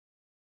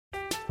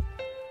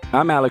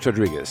I'm Alex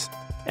Rodriguez.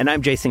 And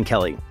I'm Jason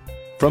Kelly.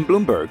 From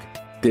Bloomberg,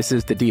 this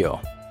is The Deal.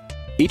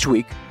 Each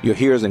week, you'll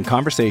hear us in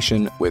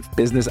conversation with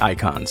business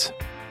icons.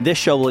 This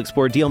show will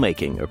explore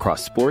deal-making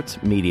across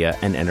sports, media,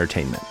 and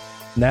entertainment.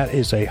 That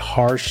is a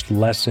harsh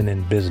lesson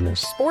in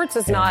business. Sports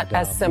is not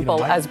as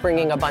simple as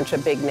bringing a bunch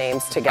of big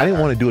names together. I didn't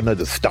want to do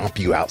another stomp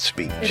you out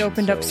speech. It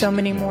opened up so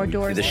many more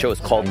doors. The show is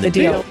called The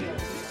Deal.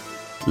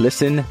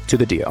 Listen to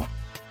The Deal.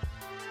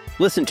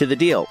 Listen to The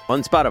Deal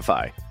on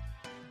Spotify.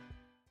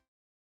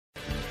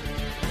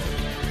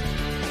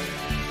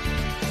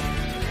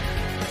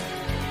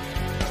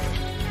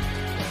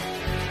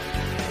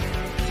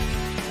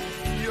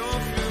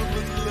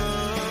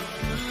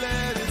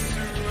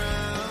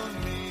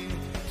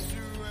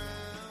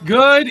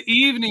 Good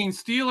evening,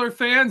 Steeler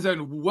fans,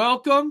 and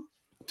welcome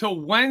to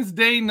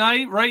Wednesday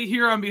night right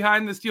here on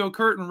Behind the Steel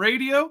Curtain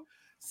Radio.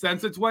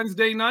 Since it's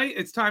Wednesday night,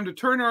 it's time to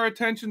turn our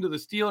attention to the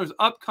Steelers'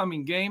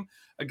 upcoming game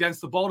against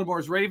the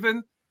Baltimore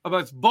Ravens.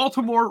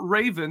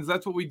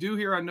 That's what we do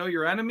here on Know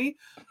Your Enemy.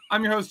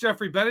 I'm your host,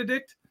 Jeffrey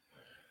Benedict.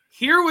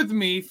 Here with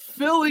me,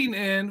 filling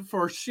in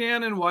for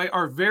Shannon White,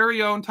 our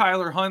very own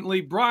Tyler Huntley,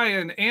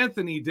 Brian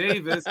Anthony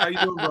Davis. How you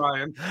doing,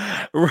 Brian?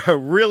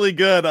 Really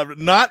good.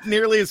 I'm not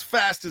nearly as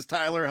fast as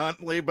Tyler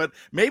Huntley, but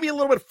maybe a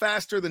little bit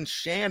faster than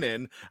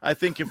Shannon. I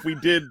think if we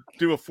did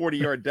do a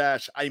 40-yard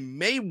dash, I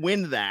may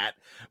win that.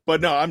 But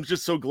no, I'm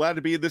just so glad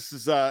to be. This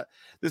is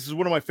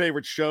one of my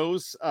favorite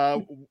shows.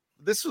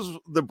 This was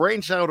the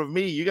brainchild of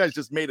me. You guys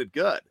just made it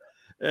good,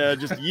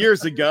 just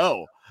years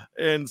ago.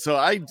 And so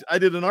I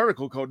did an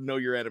article called Know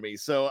Your Enemy.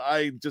 So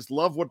I just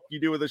love what you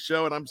do with the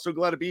show. And I'm so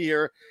glad to be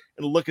here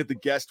and look at the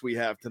guest we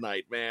have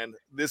tonight, man.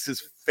 This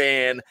is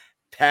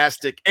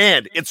fantastic.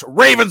 And it's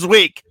Ravens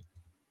week.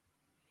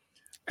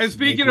 And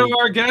speaking of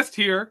our guest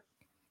here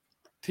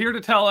to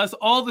tell us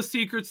all the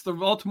secrets the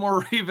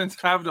Baltimore Ravens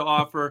have to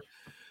offer,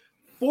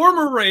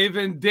 former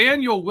Raven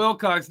Daniel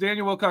Wilcox.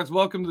 Daniel Wilcox,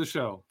 welcome to the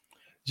show.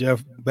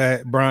 Jeff,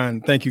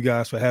 Brian, thank you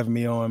guys for having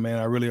me on, man.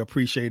 I really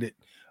appreciate it.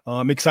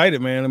 I'm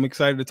excited, man. I'm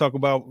excited to talk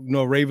about,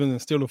 Ravens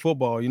and Steelers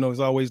football. It's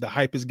always the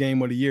hypest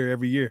game of the year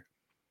every year.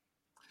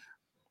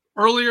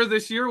 Earlier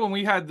this year, when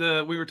we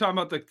were talking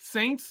about the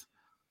Saints,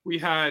 we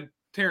had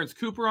Terrence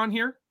Cooper on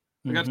here.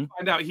 We got to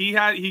find out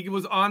he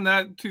was on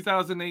that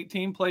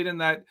 2018, played in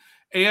that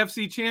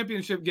AFC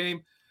Championship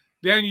game.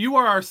 Dan, you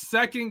are our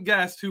second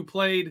guest who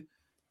played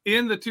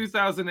in the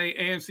 2008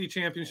 AFC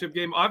Championship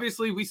game.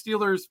 Obviously, we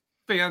Steelers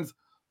fans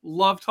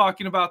love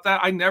talking about that.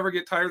 I never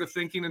get tired of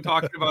thinking and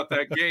talking about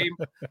that game.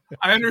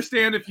 I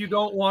understand if you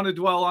don't want to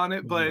dwell on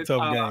it, but I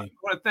want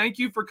to thank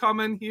you for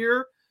coming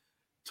here,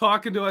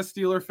 talking to us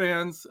Steeler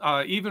fans,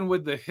 even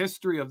with the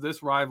history of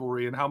this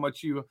rivalry and how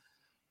much you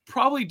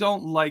probably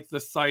don't like the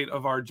sight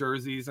of our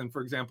jerseys. And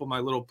for example, my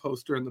little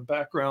poster in the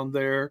background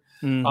there.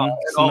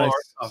 It's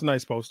a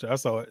nice poster. I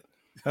saw it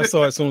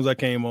as soon as I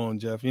came on,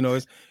 Jeff.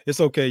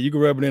 It's okay. You can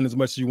rub it in as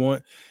much as you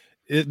want.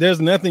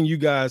 There's nothing you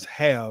guys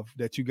have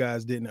that you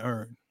guys didn't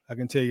earn. I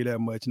can tell you that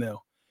much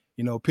now.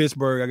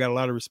 Pittsburgh, I got a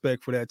lot of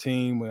respect for that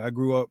team. I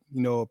grew up,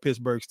 a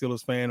Pittsburgh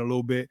Steelers fan a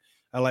little bit.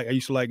 I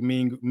used to like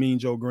Mean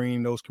Joe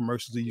Green, those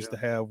commercials he used to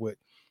have with,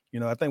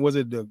 I think, was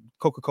it the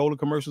Coca-Cola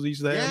commercials he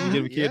used to have?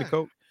 Give a kid a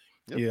Coke.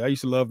 Yep. Yeah, I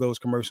used to love those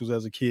commercials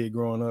as a kid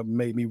growing up. It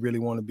made me really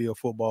want to be a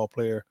football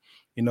player.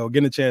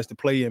 Getting a chance to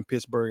play in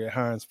Pittsburgh at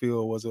Heinz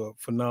Field was a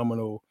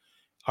phenomenal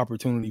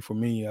opportunity for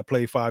me. I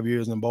played 5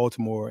 years in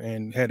Baltimore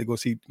and had to go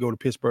to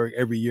Pittsburgh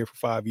every year for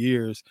 5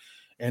 years.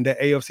 And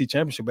that AFC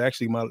Championship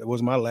actually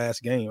was my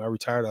last game. I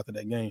retired after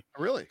that game.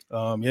 Really?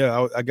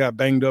 I got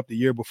banged up the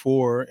year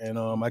before, and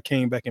I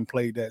came back and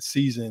played that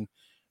season.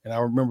 And I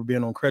remember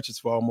being on crutches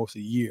for almost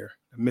a year.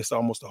 I missed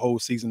almost the whole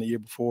season the year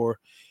before.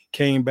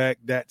 Came back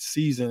that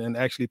season and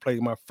actually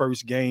played my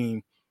first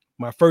game.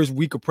 My first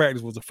week of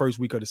practice was the first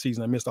week of the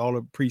season. I missed all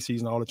the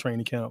preseason, all the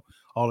training camp,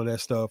 all of that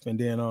stuff. And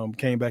then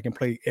came back and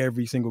played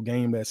every single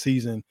game that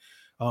season.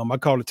 I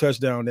called a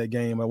touchdown that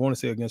game. I want to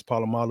say against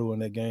Palomalu in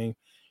that game.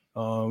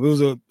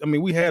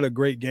 We had a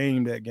great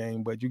game that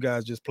game, but you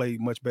guys just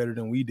played much better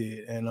than we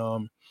did.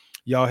 And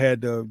y'all had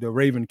the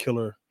Raven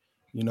killer,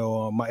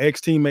 my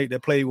ex-teammate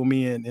that played with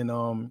me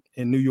in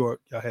New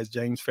York. Y'all has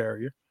James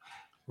Farrier,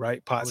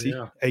 right? Potsy,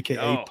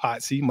 aka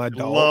Potsy, my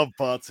dog. Love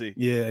Potsy.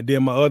 Yeah.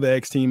 Then my other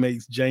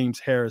ex-teammates, James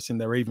Harrison,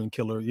 the Raven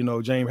killer.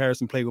 James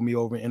Harrison played with me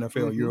over in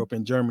NFL Europe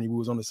and Germany. We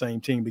was on the same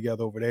team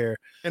together over there.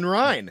 And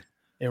Ryan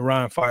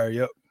Fire,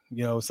 yep.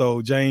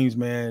 So James,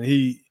 man,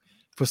 he,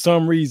 for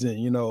some reason,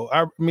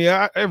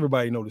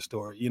 everybody know the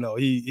story.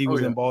 He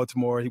was in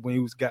Baltimore when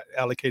he got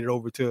allocated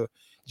over to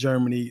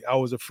Germany. I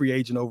was a free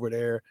agent over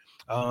there.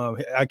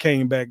 I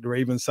came back. The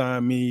Ravens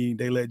signed me.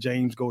 They let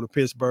James go to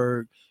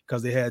Pittsburgh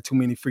because they had too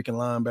many freaking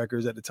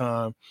linebackers at the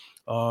time.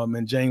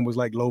 And James was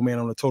like low man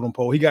on the totem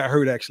pole. He got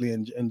hurt actually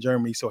in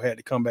Germany, so had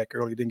to come back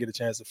early. Didn't get a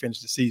chance to finish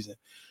the season.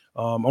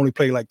 Only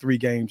played like 3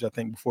 games, I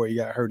think, before he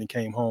got hurt and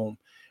came home.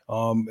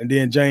 And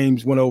then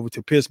James went over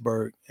to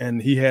Pittsburgh, and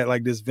he had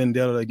like this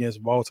vendetta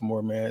against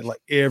Baltimore, man.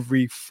 Like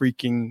every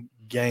freaking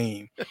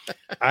game.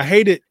 I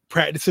hated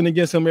practicing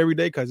against him every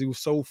day because he was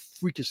so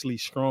freakishly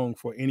strong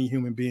for any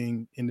human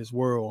being in this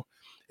world.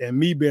 And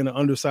me being an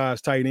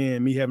undersized tight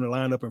end, me having to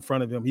line up in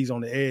front of him, he's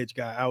on the edge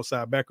guy,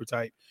 outside backer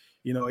type.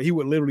 You know, he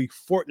would literally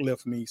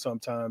forklift me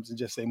sometimes and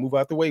just say, "Move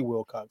out the way,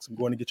 Wilcox. I'm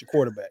going to get your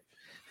quarterback."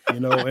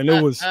 You know, and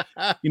it was,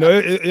 you know,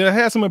 it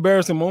had some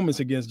embarrassing moments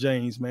against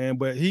James, man.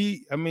 But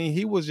he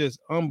was just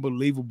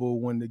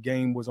unbelievable when the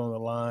game was on the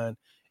line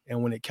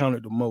and when it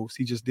counted the most.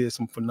 He just did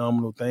some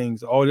phenomenal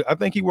things. I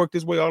think he worked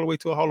his way all the way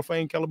to a Hall of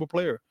Fame caliber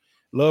player.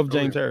 Love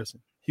James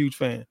Harrison. Huge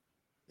fan.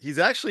 He's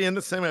actually in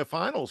the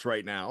semifinals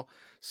right now,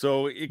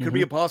 so it could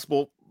be a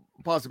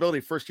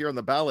possibility first year on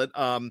the ballot.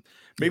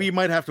 Maybe you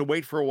might have to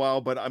wait for a while,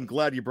 but I'm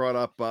glad you brought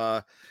up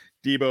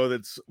Debo.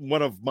 That's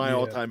one of my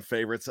all-time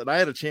favorites, and I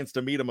had a chance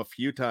to meet him a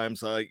few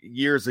times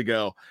years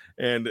ago,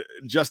 and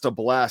just a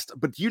blast.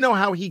 But do you know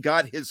how he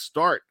got his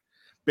start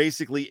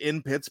basically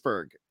in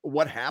Pittsburgh?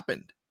 What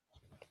happened?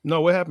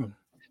 No, what happened?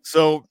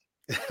 So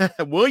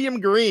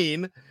William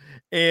Green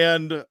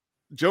and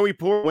Joey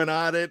Porter went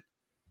at it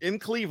in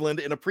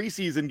Cleveland in a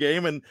preseason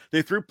game, and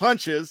they threw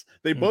punches.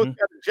 They both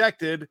got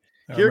ejected.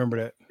 I remember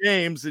that.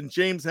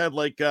 James had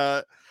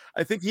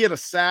I think he had a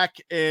sack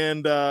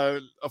and a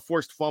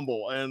forced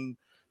fumble, and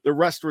the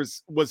rest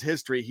was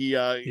history. He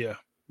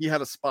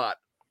had a spot.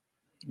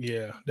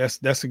 Yeah,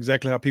 that's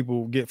exactly how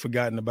people get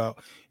forgotten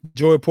about.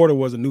 Joey Porter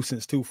was a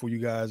nuisance too for you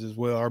guys as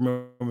well. I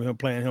remember him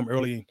playing him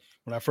early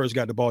when I first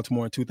got to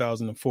Baltimore in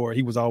 2004.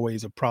 He was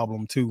always a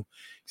problem too.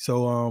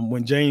 So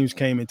when James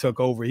came and took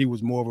over, he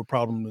was more of a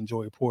problem than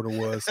Joey Porter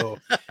was. So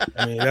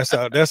I mean,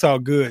 that's how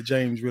good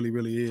James really,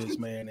 really is,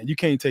 man. And you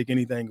can't take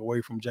anything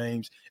away from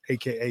James,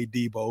 aka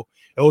Debo.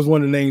 That was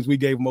one of the names we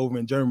gave him over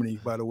in Germany,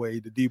 by the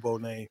way, the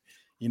Debo name.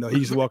 You know, he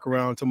used to walk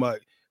around talking about,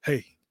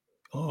 "Hey,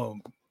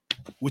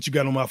 what you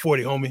got on my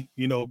 40, homie?"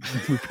 You know,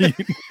 repeat.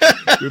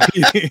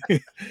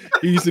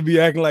 He used to be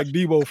acting like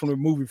Debo from the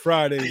movie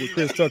Friday with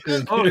Chris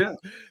Tucker. Oh yeah,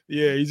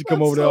 yeah. He used to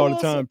come over there all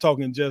the time,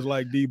 talking just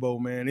like Debo,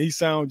 man. He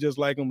sounds just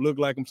like him, look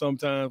like him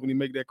sometimes when he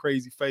make that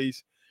crazy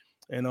face.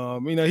 And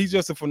you know, he's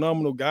just a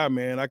phenomenal guy,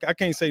 man. I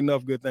can't say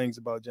enough good things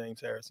about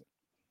James Harrison.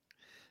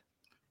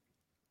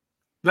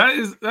 That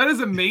is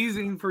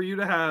amazing for you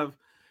to have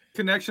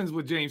connections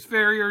with James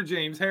Farrior,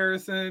 James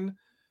Harrison.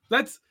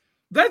 That's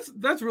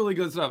really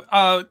good stuff.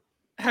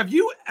 Have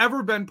you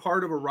ever been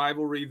part of a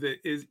rivalry that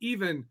is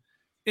even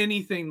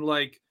anything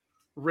like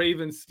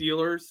Ravens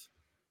Steelers?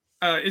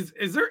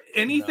 Is there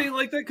anything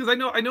like that? Because I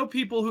know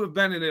people who have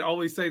been in it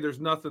always say there's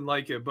nothing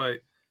like it, but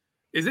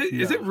is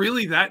it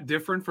really that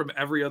different from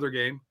every other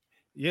game?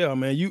 Yeah,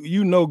 man.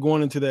 You know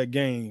going into that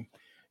game,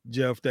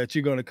 Jeff, that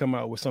you're going to come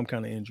out with some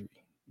kind of injury.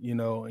 You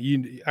know,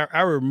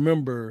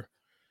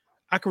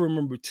 I can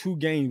remember two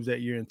games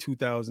that year in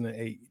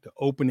 2008. The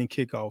opening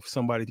kickoff,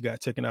 somebody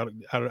got taken out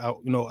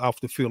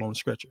off the field on a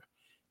stretcher.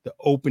 The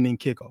opening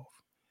kickoff.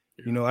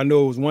 You know, I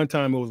know it was one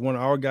time it was one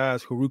of our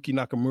guys, Haruki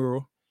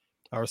Nakamura,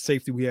 our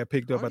safety we had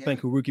picked up. I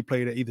think Haruki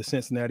played at either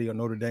Cincinnati or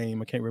Notre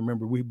Dame. I can't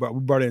remember. We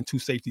brought in two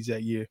safeties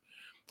that year.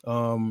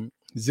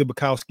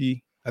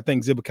 Zibikowski. I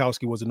think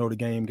Zibikowski was a Notre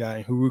Dame guy,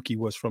 and Haruki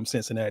was from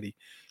Cincinnati.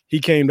 He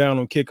came down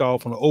on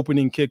kickoff on the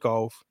opening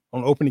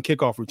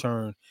kickoff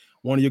return.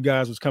 One of your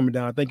guys was coming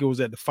down. I think it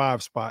was at the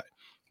 5 spot.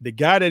 The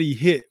guy that he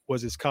hit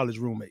was his college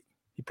roommate.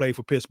 He played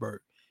for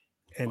Pittsburgh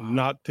and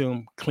knocked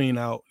him clean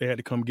out. They had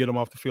to come get him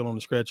off the field on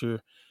the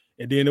stretcher.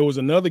 And then there was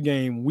another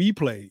game we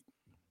played,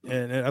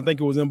 and I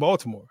think it was in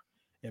Baltimore,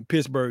 and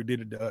Pittsburgh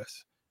did it to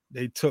us.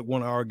 They took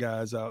one of our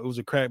guys out. It was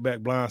a crackback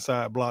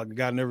blindside block. The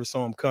guy never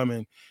saw him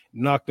coming,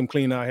 knocked him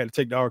clean out, had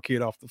to take our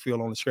kid off the field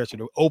on the stretcher.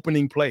 The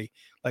opening play,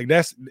 like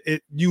that's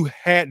it. You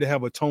had to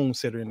have a tone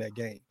setter in that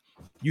game.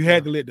 You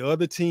had to let the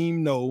other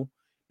team know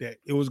that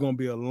it was going to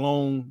be a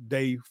long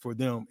day for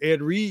them.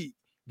 Ed Reed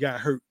got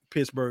hurt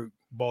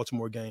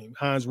Pittsburgh-Baltimore game.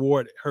 Hines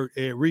Ward hurt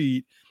Ed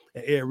Reed,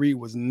 and Ed Reed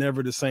was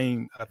never the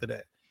same after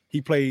that. He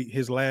played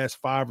his last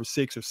 5 or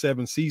 6 or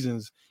 7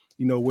 seasons,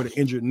 you know, with an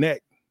injured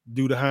neck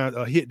due to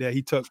a hit that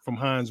he took from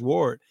Hines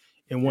Ward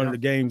in one of the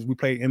games we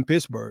played in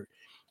Pittsburgh.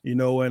 You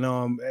know, and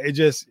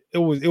it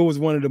was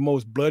one of the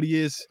most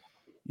bloodiest,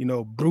 you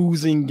know,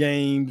 bruising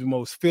games,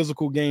 most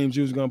physical games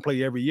you was going to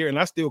play every year. And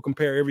I still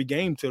compare every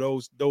game to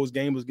those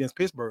games against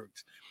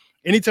Pittsburgh's.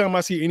 Anytime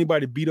I see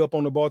anybody beat up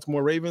on the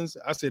Baltimore Ravens,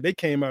 I said they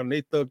came out and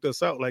they thugged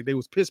us out like they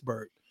was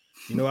Pittsburgh.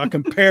 You know, I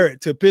compare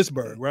it to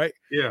Pittsburgh, right?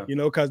 Yeah. You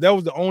know, because that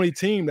was the only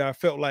team that I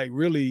felt like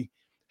really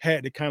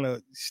had the kind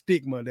of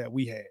stigma that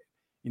we had,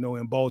 you know,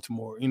 in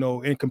Baltimore. You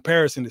know, in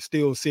comparison to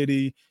Steel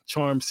City,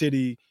 Charm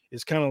City,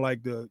 it's kind of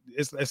like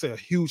it's a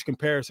huge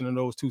comparison in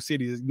those two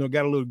cities. You know,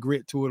 got a little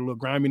grit to it, a little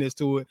griminess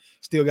to it,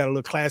 still got a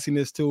little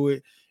classiness to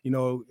it. You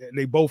know,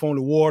 they both on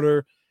the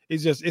water.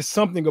 It's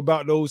something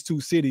about those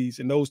two cities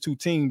and those two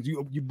teams.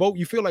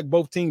 You feel like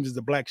both teams is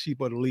the black sheep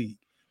of the league.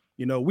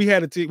 You know, we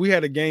had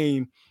a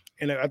game,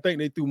 and I think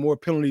they threw more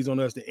penalties on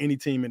us than any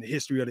team in the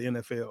history of the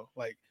NFL.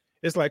 Like,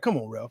 it's like, come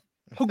on, ref.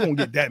 Who gonna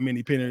get that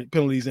many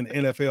penalties in the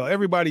NFL?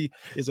 Everybody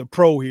is a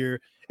pro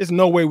here. it's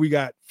no way we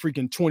got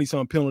freaking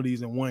 20-some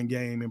penalties in one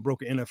game and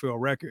broke an NFL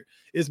record.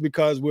 It's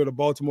because we're the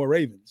Baltimore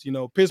Ravens. You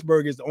know,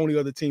 Pittsburgh is the only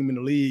other team in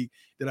the league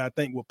that I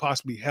think will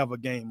possibly have a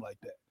game like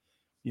that,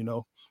 you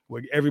know,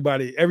 where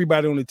everybody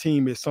on the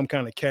team is some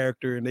kind of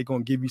character and they're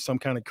going to give you some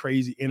kind of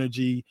crazy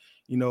energy.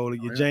 You know,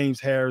 your James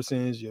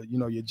Harrisons,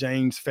 your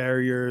James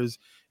Farriers,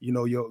 you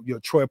know, your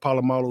Troy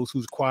Polamalu's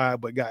who's quiet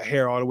but got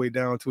hair all the way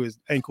down to his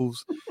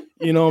ankles.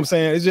 You know what I'm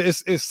saying?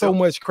 It's so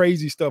much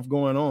crazy stuff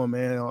going on,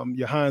 man.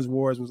 Your Hines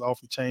Wards was off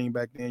the chain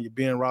back then. Your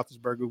Ben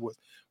Roethlisberger was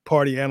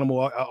party animal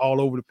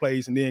all over the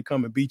place, and then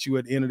come and beat you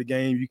at the end of the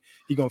game.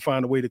 He's going to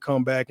find a way to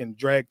come back and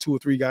drag 2 or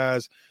 3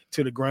 guys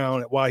to the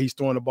ground while he's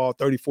throwing the ball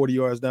 30, 40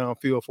 yards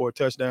downfield for a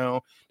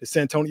touchdown. The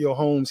Santonio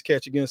Holmes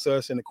catch against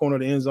us in the corner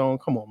of the end zone.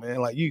 Come on, man.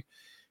 Like you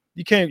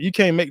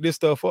can't make this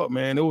stuff up,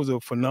 man. It was a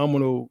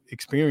phenomenal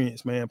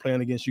experience, man, playing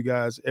against you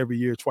guys every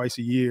year, twice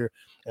a year.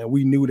 And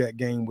we knew that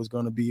game was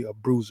going to be a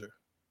bruiser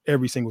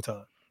every single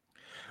time.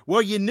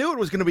 Well, you knew it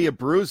was going to be a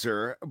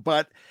bruiser,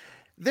 but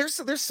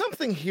there's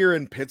something here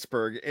in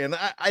Pittsburgh, and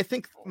I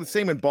think the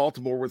same in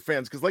Baltimore with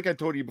fans, because like I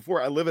told you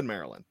before, I live in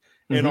Maryland.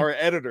 And our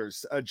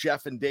editors,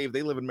 Jeff and Dave,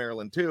 they live in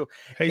Maryland too.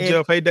 Hey,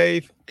 Jeff. Hey,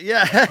 Dave.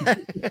 Yeah.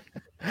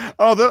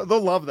 Oh,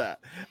 they'll love that.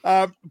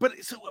 But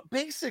so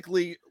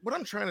basically what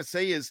I'm trying to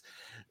say is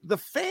the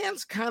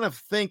fans kind of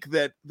think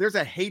that there's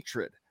a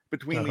hatred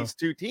between these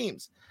two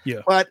teams.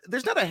 Yeah. But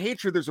there's not a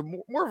hatred. There's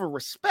more of a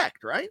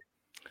respect, right?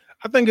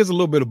 I think it's a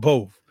little bit of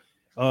both.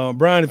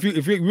 Brian, if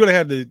you really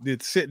had to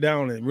sit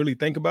down and really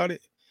think about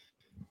it,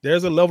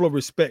 there's a level of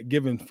respect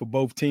given for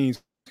both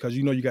teams because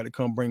you know you got to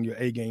come bring your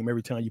A game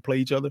every time you play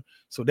each other.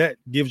 So that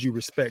gives you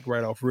respect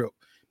right off rip.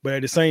 But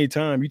at the same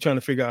time, you're trying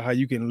to figure out how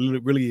you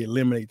can really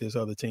eliminate this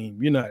other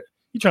team. You're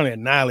trying to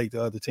annihilate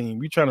the other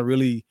team. You're trying to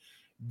really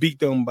beat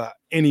them by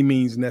any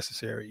means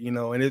necessary, you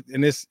know, and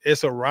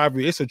it's a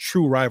rivalry. It's a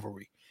true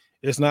rivalry.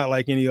 It's not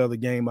like any other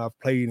game I've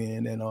played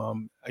in.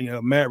 And,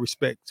 mad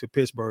respect to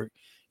Pittsburgh.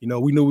 You know,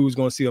 we knew we was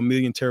going to see a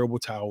million terrible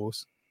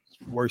towels,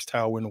 worst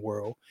towel in the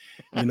world,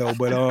 you know,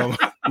 but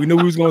we knew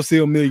we was going to see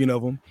a million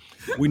of them.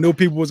 We knew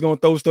people was going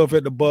to throw stuff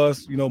at the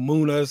bus, you know,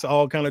 moon us,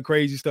 all kind of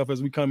crazy stuff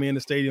as we come in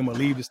the stadium or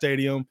leave the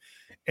stadium.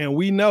 And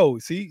we know,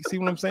 see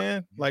what I'm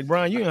saying? Like,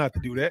 Brian, you don't have to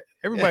do that.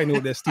 Everybody knew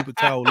what that stupid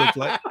towel looked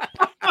like.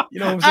 You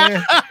know what I'm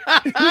saying?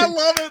 I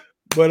love it.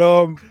 But,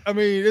 I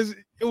mean,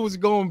 it was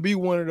going to be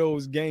one of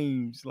those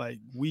games like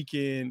week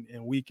in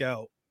and week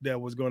out that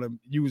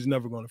you was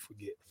never going to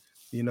forget.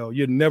 You know,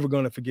 you're never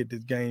going to forget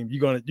this game. You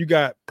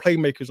got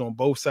playmakers on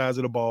both sides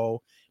of the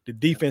ball. The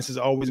defense is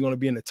always going to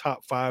be in the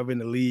top 5 in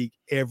the league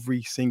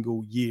every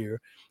single year.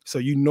 So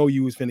you know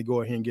you was finna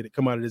go ahead and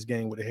come out of this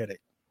game with a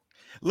headache.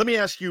 Let me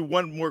ask you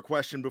one more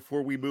question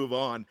before we move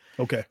on.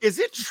 Okay. Is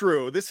it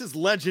true, this is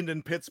legend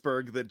in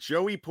Pittsburgh, that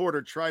Joey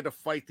Porter tried to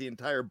fight the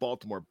entire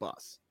Baltimore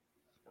bus?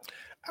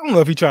 I don't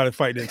know if he tried to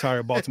fight the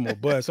entire Baltimore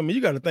bus. I mean,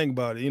 you got to think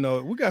about it. You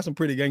know, we got some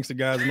pretty gangster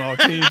guys in our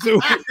team, too.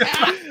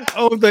 I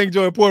don't think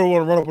Joey Porter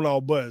want to run up on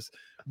our bus.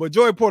 But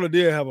Joey Porter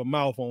did have a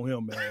mouth on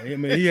him, man. I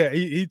mean,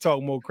 he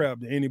talked more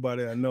crap than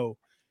anybody I know,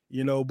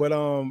 you know. But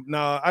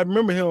I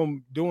remember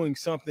him doing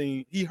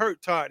something. He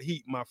hurt Todd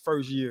Heat my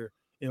first year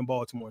in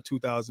Baltimore in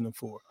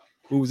 2004.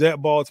 We was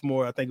at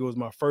Baltimore. I think it was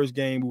my first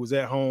game. We was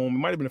at home. It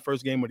might have been the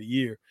first game of the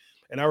year.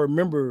 And I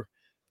remember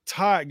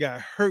Todd got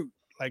hurt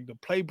like the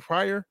play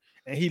prior.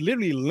 And he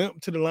literally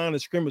limped to the line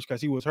of scrimmage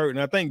because he was hurt. And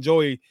I think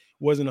Joey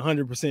wasn't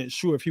 100%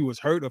 sure if he was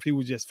hurt or if he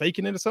was just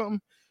faking it or something.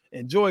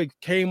 And Joey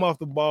came off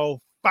the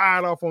ball,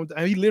 fired off on,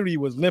 and he literally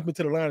was limping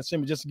to the line of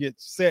scrimmage just to get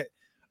set.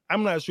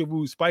 I'm not sure if he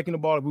was spiking the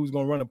ball, if he was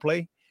going to run a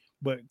play,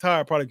 but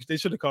Todd they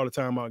should have called a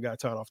timeout and got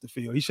Todd off the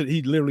field.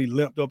 He literally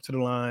limped up to the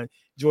line.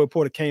 Joey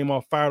Porter came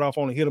off, fired off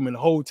on and hit him, and the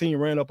whole team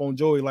ran up on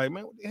Joey like,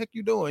 man, what the heck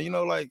you doing? You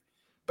know, like,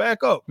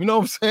 back up. You know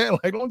what I'm saying?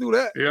 Like, don't do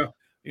that. Yeah.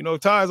 You know,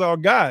 Todd's our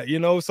guy, you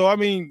know. So, I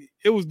mean,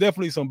 it was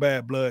definitely some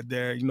bad blood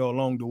there, you know,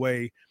 along the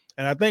way.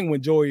 And I think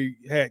when Joey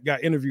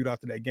got interviewed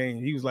after that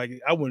game, he was like,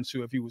 I wasn't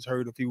sure if he was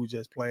hurt, if he was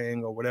just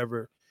playing or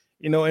whatever.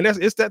 You know, and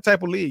it's that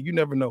type of league. You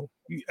never know.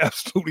 You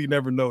absolutely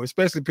never know,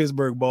 especially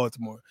Pittsburgh,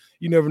 Baltimore.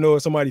 You never know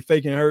if somebody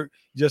faking hurt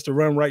just to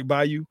run right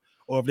by you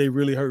or if they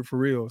really hurt for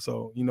real.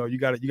 So, you know, you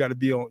got to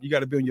be on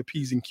your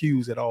P's and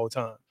Q's at all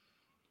times.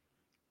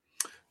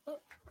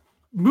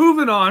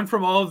 Moving on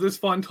from all of this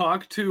fun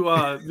talk to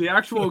the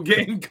actual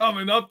game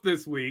coming up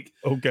this week.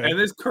 Okay. And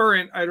this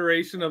current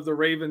iteration of the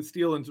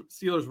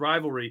Ravens-Steelers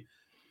rivalry.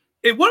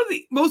 One of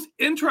the most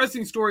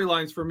interesting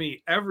storylines for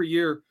me every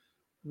year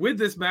with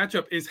this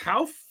matchup is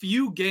how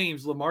few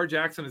games Lamar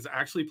Jackson has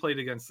actually played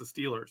against the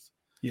Steelers.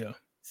 Yeah.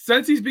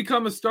 Since he's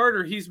become a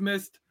starter, he's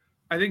missed,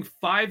 I think,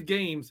 5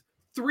 games,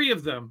 3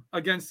 of them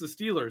against the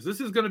Steelers.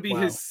 This is going to be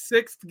his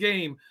 6th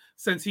game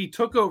since he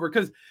took over,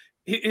 because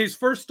his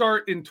first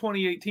start in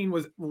 2018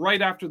 was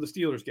right after the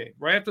Steelers game,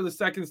 right after the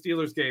second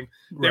Steelers game.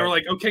 They were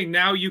like, okay,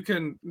 now you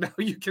can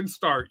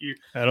start. We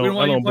don't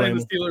want you playing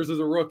the Steelers as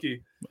a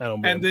rookie.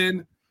 And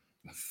then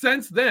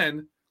since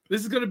then,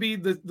 this is going to be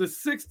the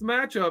 6th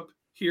matchup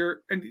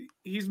here, and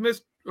he's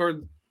missed,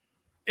 or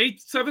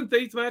 7th,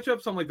 8th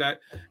matchup, something like that.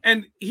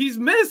 And he's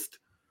missed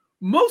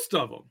most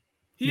of them.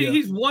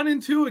 He's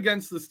 1-2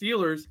 against the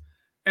Steelers,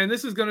 and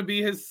this is going to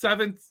be his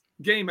 7th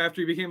game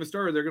after he became a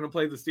starter. They're going to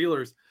play the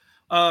Steelers.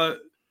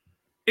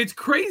 It's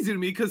crazy to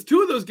me because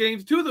 2 of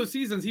those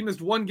seasons, he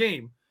missed 1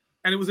 game,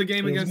 and it was a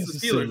game against the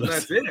Steelers, and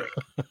that's it.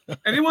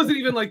 And it wasn't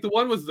even like the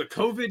one was the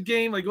COVID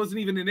game. Like, it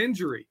wasn't even an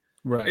injury.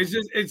 Right.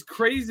 It's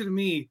crazy to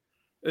me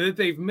that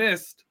they've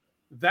missed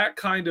that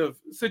kind of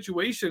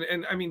situation.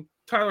 And I mean,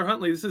 Tyler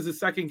Huntley, this is his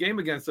 2nd game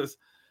against us.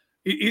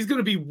 He's going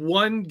to be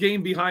 1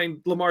 game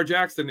behind Lamar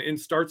Jackson in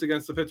starts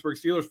against the Pittsburgh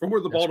Steelers for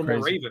the Baltimore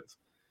Ravens.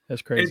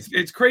 That's crazy.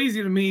 It's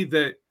crazy to me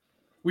that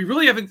we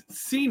really haven't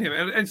seen him.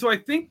 And so I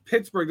think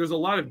Pittsburgh, there's a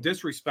lot of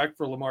disrespect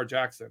for Lamar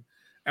Jackson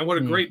and what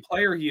a great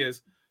player he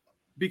is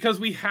because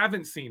we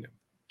haven't seen him.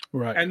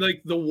 Right. And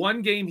like the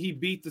 1 game he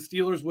beat the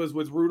Steelers was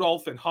with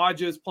Rudolph and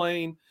Hodges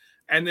playing.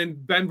 And then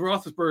Ben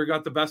Roethlisberger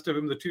got the best of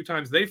him the 2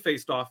 times they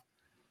faced off.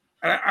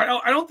 And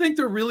I don't think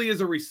there really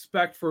is a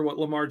respect for what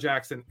Lamar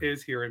Jackson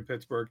is here in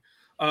Pittsburgh.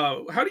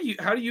 How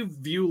do you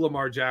view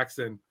Lamar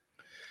Jackson?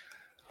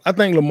 I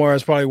think Lamar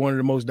is probably one of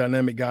the most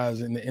dynamic guys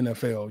in the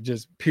NFL,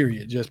 just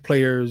period. Just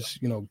players,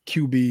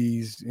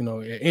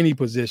 QBs, at any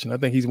position. I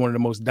think he's one of the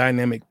most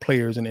dynamic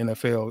players in the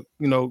NFL,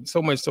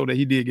 so much so that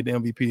he did get the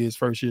MVP his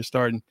first year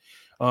starting.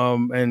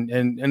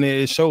 And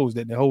it shows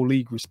that the whole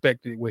league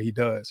respected what he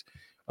does.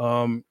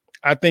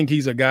 I think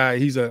he's a guy,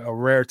 he's a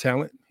rare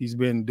talent. He's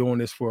been doing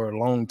this for a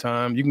long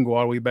time. You can go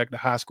all the way back to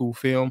high school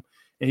film,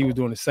 and he was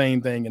doing the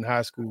same thing in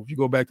high school. If you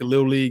go back to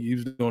Little League, he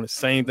was doing the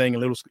same thing in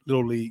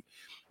Little League.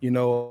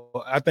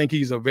 I think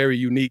he's a very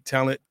unique,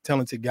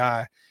 talented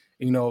guy.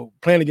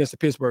 Playing against the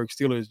Pittsburgh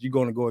Steelers, you're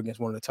going to go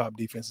against one of the top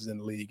defenses in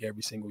the league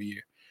every single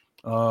year.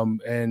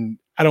 And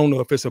I don't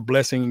know if it's a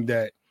blessing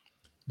that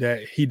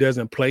he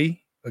doesn't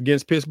play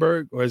against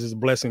Pittsburgh, or is it a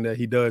blessing that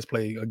he does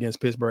play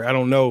against Pittsburgh? I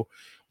don't know,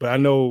 but I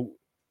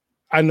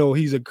know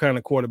he's a kind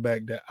of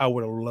quarterback that I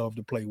would have loved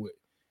to play with.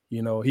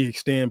 He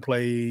extend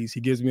plays. He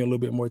gives me a little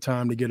bit more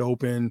time to get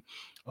open.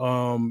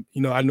 I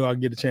know I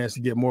get a chance to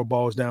get more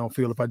balls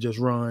downfield if I just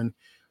run.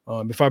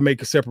 If I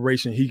make a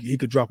separation, he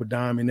could drop a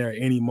dime in there at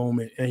any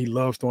moment, and he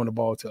loves throwing the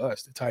ball to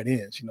us, the tight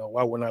ends.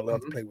 Why wouldn't I love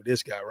to play with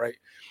this guy, right?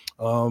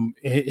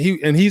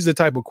 And he's the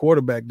type of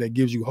quarterback that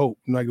gives you hope.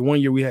 Like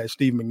 1 year we had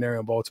Steve McNair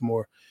in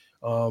Baltimore.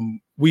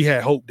 We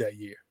had hope that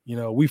year.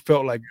 We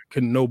felt like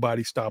couldn't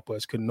nobody stop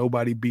us, couldn't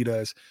nobody beat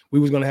us. We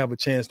was going to have a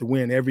chance to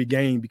win every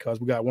game because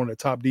we got one of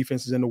the top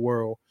defenses in the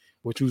world,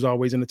 which was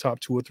always in the top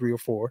 2 or 3 or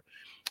 4.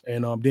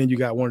 And then you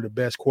got one of the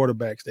best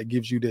quarterbacks that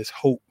gives you this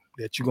hope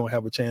that you're going to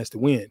have a chance to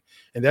win.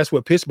 And that's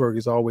what Pittsburgh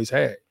has always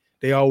had.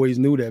 They always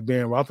knew that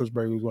Ben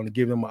Roethlisberger was going to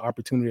give them an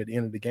opportunity at the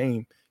end of the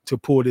game to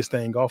pull this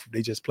thing off if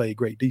they just played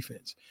great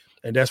defense.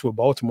 And that's what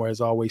Baltimore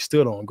has always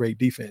stood on, great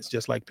defense,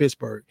 just like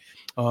Pittsburgh.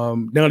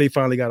 Now they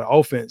finally got an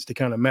offense to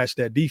kind of match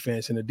that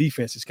defense, and the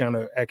defense is kind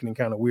of acting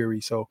kind of weary.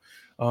 So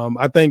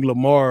I think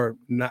Lamar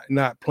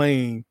not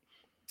playing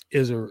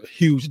is a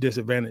huge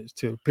disadvantage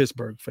to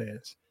Pittsburgh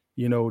fans,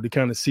 to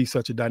kind of see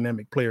such a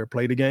dynamic player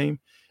play the game.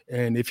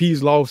 And if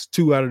he's lost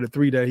 2 out of the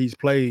 3 that he's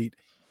played,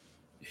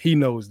 he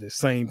knows the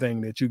same thing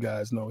that you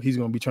guys know. He's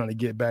going to be trying to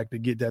get back to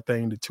get that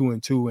thing to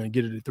 2-2 and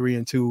get it to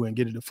 3-2 and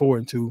get it to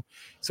 4-2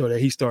 so that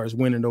he starts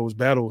winning those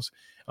battles.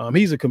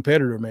 He's a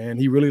competitor, man.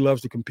 He really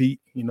loves to compete.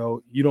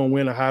 You don't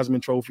win a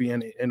Heisman Trophy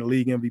and a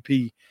league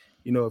MVP,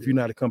 if you're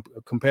not a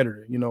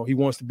competitor. He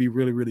wants to be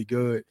really, really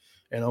good.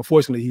 And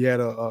unfortunately, he had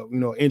a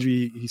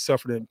injury he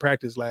suffered in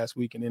practice last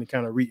week, and then he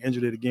kind of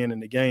re-injured it again in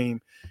the game.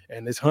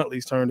 And it's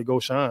Huntley's turn to go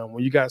shine.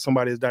 When you got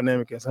somebody as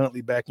dynamic as Huntley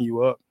backing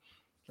you up,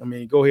 I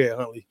mean, go ahead,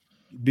 Huntley.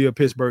 Be a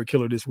Pittsburgh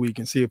killer this week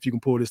and see if you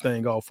can pull this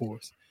thing off for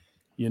us.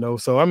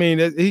 So I mean,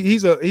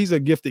 he's a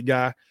gifted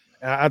guy.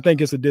 I think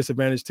it's a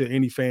disadvantage to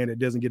any fan that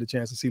doesn't get a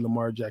chance to see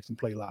Lamar Jackson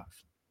play live.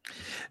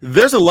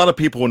 There's a lot of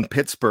people in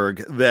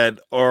Pittsburgh that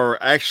are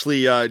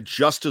actually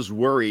just as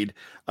worried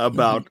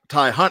about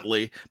Ty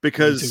Huntley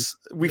because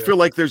we feel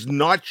like there's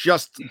not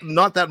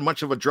that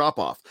much of a drop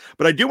off.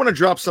 But I do want to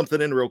drop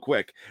something in real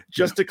quick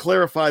just to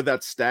clarify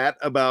that stat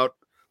about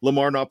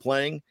Lamar not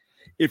playing.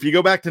 If you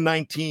go back to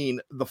 19,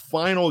 the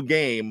final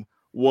game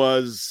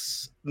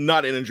was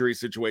not an injury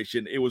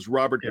situation. It was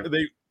Robert. Yeah.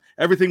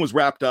 Everything was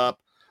wrapped up.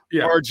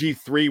 Yeah.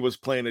 RG3 was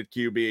playing at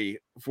QB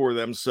for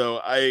them. So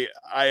I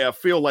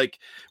feel like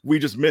we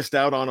just missed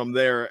out on him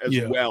there as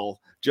well,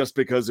 just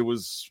because it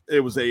was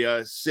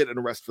a sit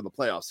and rest for the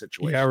playoff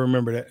situation. Yeah, I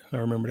remember that. I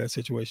remember that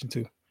situation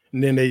too.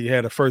 And then they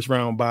had a first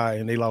round bye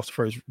and they lost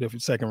the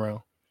second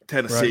round.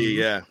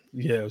 Tennessee, right?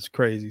 Yeah, it was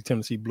crazy.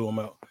 Tennessee blew them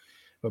out,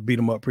 but beat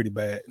them up pretty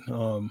bad.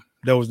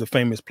 That was the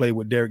famous play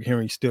with Derrick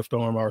Henry stiff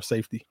arm our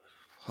safety.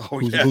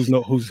 Who's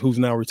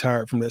now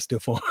retired from that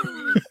stiff arm.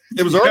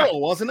 It was Earl,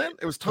 wasn't it?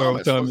 It was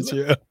Thomas. Earl Thomas,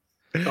 yeah.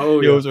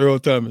 Oh, yeah. It was Earl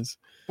Thomas.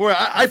 Boy,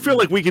 I feel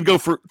like we could go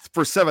for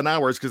 7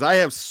 hours because I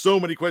have so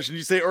many questions.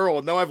 You say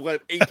Earl, now I've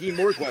got 18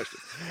 more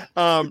questions.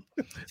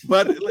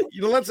 But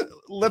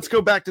let's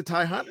go back to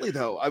Ty Huntley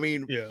though. I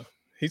mean,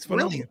 he's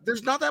phenomenal. Really,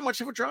 there's not that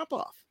much of a drop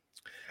off.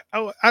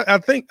 I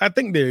think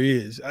there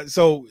is.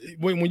 So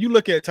when you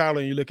look at Tyler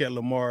and you look at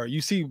Lamar,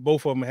 you see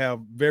both of them have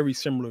very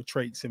similar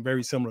traits and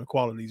very similar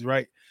qualities,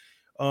 right?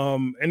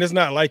 And it's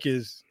not like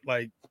it's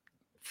like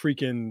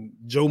freaking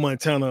Joe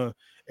Montana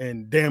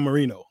and Dan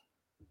Marino,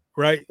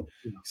 right?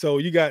 So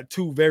you got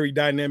two very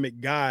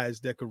dynamic guys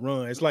that could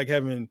run. It's like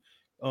having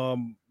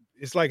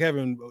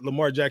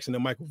Lamar Jackson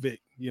and Michael Vick,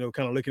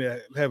 kind of looking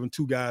at having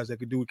two guys that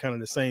could do kind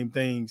of the same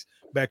things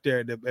back there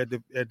at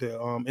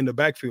the in the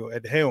backfield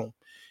at the helm.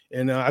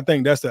 And I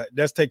think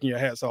that's taking your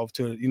hats off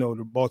to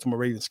the Baltimore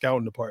Ravens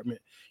scouting department.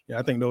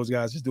 I think those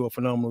guys just do a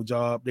phenomenal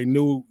job. They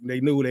knew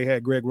they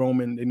had Greg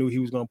Roman. They knew he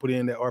was going to put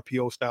in that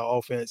RPO style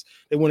offense.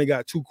 They went and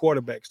got two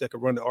quarterbacks that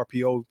could run the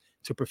RPO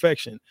to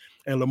perfection.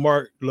 And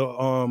Lamar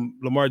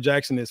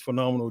Jackson is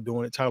phenomenal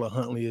doing it. Tyler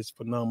Huntley is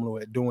phenomenal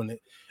at doing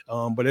it.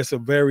 But it's a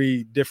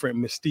very different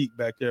mystique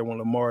back there when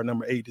Lamar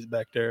number 8 is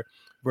back there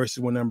versus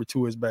when number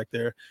 2 is back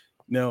there.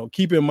 Now,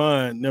 keep in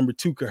mind, number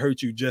 2 could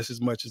hurt you just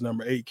as much as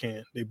number 8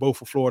 can. They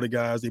both are Florida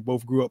guys. They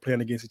both grew up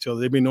playing against each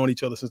other. They've been knowing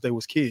each other since they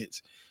was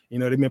kids.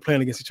 They've been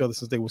playing against each other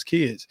since they was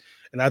kids.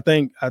 And I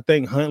think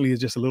Huntley is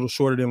just a little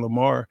shorter than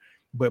Lamar,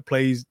 but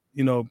plays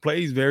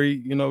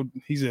very,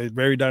 he's a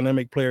very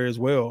dynamic player as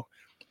well.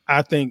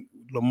 I think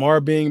Lamar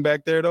being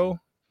back there, though,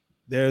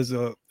 there's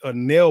a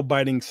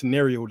nail-biting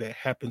scenario that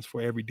happens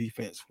for every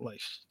defense.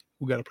 Like,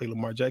 we got to play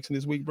Lamar Jackson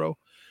this week, bro.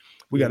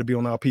 We got to be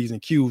on our P's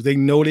and Q's. They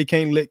know they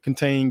can't let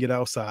Contain get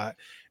outside.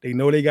 They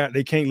know they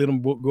can't let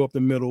them go up the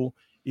middle,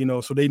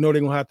 so they know they're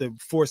going to have to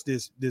force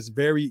this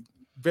very,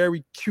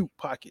 very cute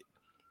pocket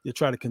to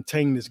try to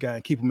contain this guy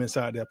and keep him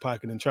inside that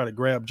pocket and try to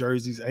grab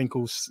jerseys,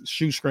 ankles,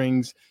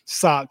 shoestrings,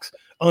 socks,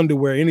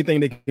 underwear, anything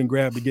they can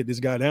grab to get this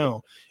guy down.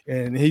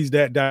 And he's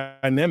that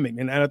dynamic.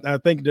 And I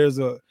think there's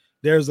a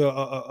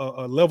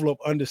level of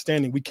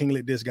understanding we can't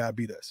let this guy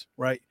beat us,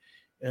 right?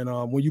 And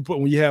when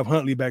you have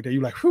Huntley back there,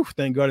 you're like, whew,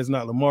 thank God it's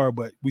not Lamar,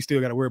 but we still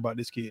got to worry about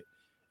this kid,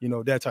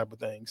 that type of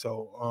thing.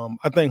 So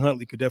I think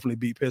Huntley could definitely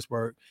beat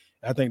Pittsburgh.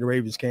 I think the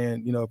Ravens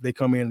can, if they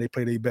come in and they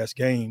play their best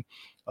game.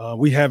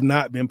 We have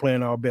not been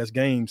playing our best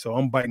game, so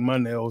I'm biting my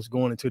nails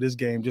going into this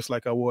game just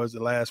like I was the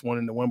last one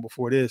and the one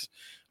before this.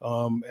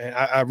 And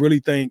I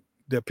really think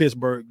that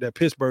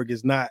Pittsburgh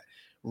is not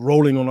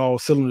rolling on all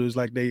cylinders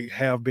like they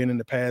have been in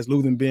the past.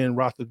 Losing Ben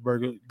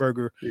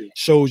Roethlisberger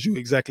shows you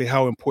exactly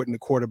how important the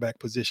quarterback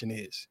position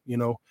is.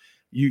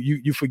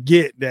 You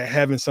forget that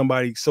having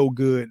somebody so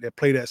good that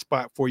play that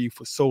spot for you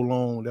for so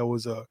long, that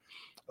was a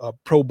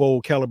Pro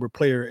Bowl caliber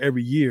player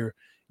every year,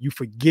 you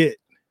forget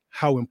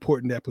how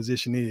important that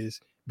position is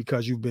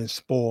because you've been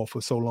spoiled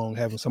for so long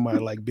having somebody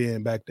like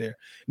Ben back there.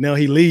 Now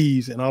he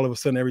leaves and all of a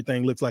sudden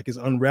everything looks like it's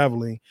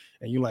unraveling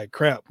and you're like,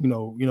 crap,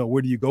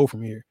 where do you go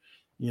from here?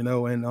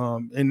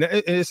 And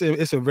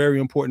it's a very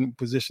important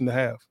position to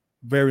have.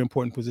 Very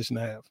important position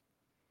to have.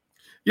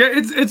 Yeah,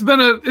 it's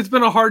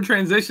been a hard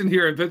transition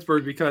here in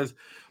Pittsburgh because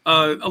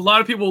a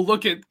lot of people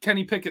look at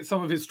Kenny Pickett,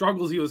 some of his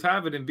struggles he was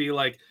having, and be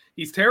like,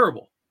 he's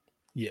terrible.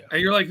 Yeah,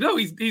 and you're like, no,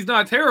 he's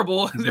not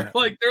terrible. And they're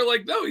like,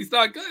 no, he's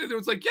not good. And it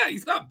was like, yeah,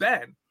 he's not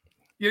Ben.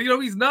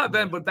 He's not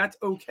Ben, but that's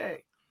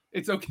okay.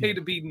 It's okay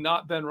to be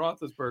not Ben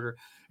Roethlisberger.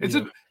 It's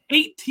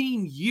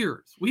 18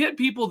 years. We had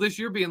people this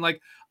year being like,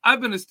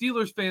 I've been a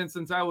Steelers fan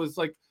since I was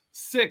like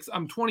 6.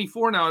 I'm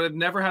 24 now, and I've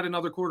never had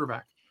another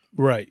quarterback.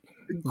 Right.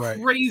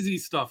 Crazy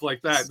stuff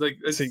like that. Like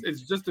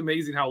it's just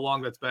amazing how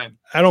long that's been.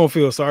 I don't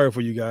feel sorry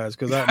for you guys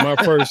because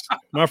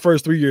my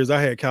first 3 years I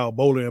had Kyle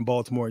Bowler in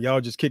Baltimore.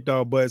 Y'all just kicked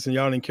our butts and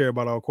y'all didn't care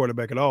about our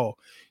quarterback at all.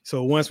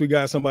 So once we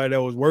got somebody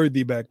that was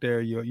worthy back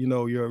there, your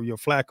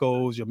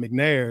Flaccos, your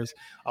McNairs,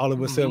 all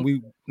of a sudden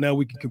we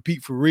can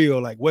compete for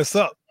real. Like, what's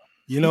up?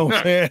 You know what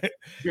I'm saying?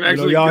 You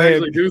can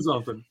actually do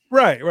something.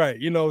 Right.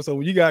 So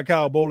when you got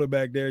Kyle Bowler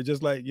back there,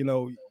 just like,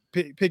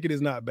 Pickett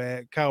is not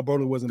bad. Kyle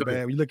Bowler wasn't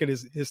bad. When you look at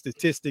his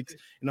statistics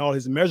and all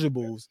his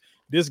measurables,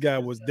 this guy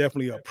was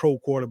definitely a pro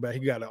quarterback.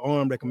 He got an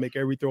arm that can make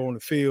every throw on the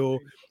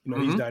field.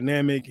 He's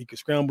dynamic. He can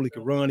scramble. He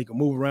can run. He can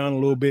move around a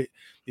little bit.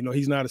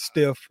 He's not a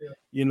stiff,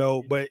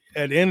 But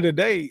at the end of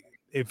the day,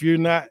 if you're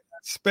not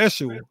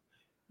special,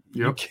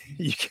 you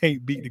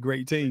can't beat the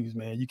great teams,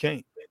 man. You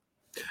can't.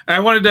 I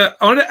wanted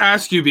to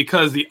ask you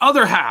because the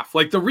other half,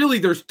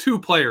 there's 2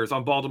 players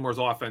on Baltimore's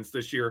offense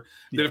this year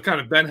that have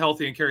kind of been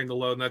healthy and carrying the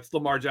load, and that's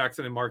Lamar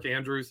Jackson and Mark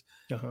Andrews.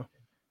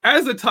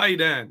 As a tight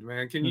end,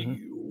 man,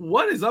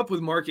 what is up with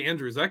Mark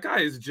Andrews? That guy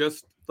is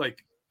just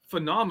like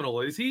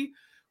phenomenal. Is he?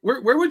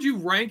 Where would you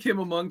rank him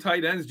among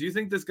tight ends? Do you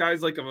think this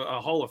guy's like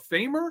a Hall of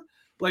Famer?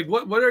 Like,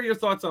 what are your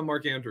thoughts on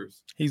Mark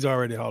Andrews? He's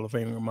already Hall of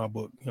Famer in my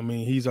book. I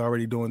mean, he's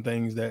already doing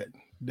things that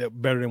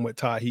better than what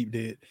Todd Heap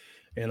did.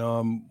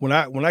 And when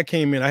I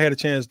came in, I had a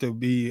chance to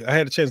do an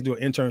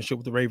internship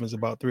with the Ravens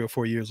about 3 or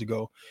 4 years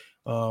ago.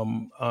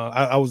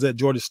 I was at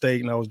Georgia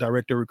State and I was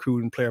director of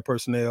recruiting, player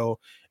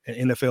personnel,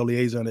 and NFL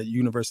liaison at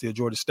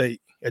Georgia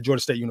State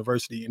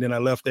University. And then I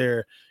left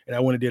there and I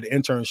went and did an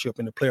internship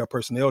in the player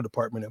personnel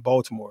department in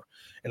Baltimore.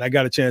 And I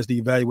got a chance to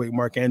evaluate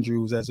Mark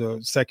Andrews as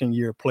a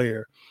second-year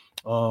player,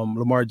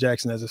 Lamar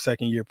Jackson as a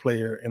second-year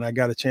player. And I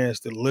got a chance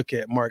to look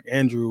at Mark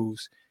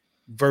Andrews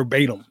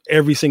verbatim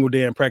every single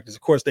day in practice.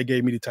 Of course, they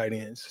gave me the tight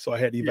ends, so I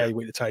had to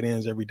evaluate the tight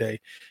ends every day.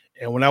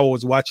 And when I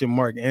was watching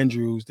Mark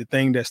Andrews, the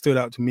thing that stood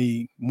out to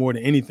me more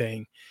than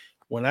anything,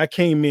 when I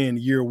came in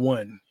year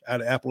one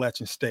out of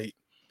Appalachian State,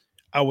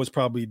 I was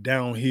probably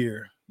down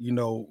here,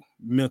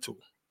 mental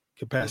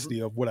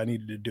capacity of what I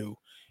needed to do.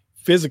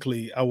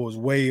 Physically, I was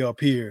way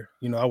up here.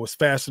 I was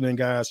faster than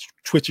guys,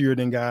 twitchier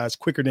than guys,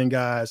 quicker than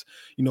guys,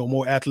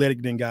 more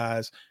athletic than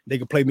guys. They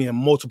could play me in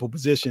multiple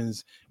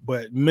positions,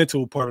 but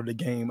mental part of the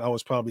game, I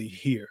was probably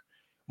here.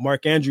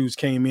 Mark Andrews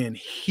came in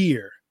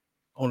here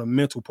on a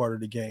mental part of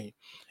the game.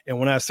 And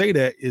when I say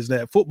that is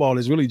that football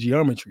is really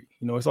geometry.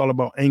 It's all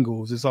about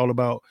angles. It's all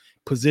about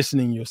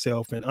positioning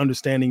yourself and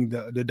understanding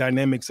the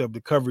dynamics of the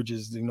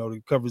coverages,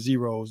 the cover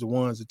zeros, the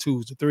ones, the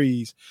twos, the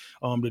threes,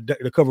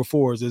 the cover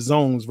fours, the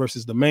zones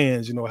versus the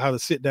mans, how to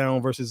sit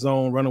down versus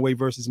zone, runaway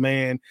versus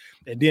man,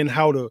 and then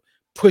how to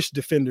push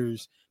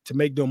defenders to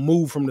make them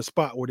move from the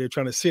spot where they're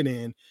trying to sit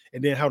in,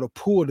 and then how to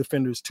pull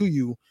defenders to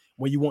you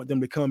when you want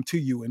them to come to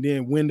you, and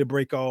then when to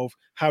break off,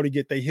 how to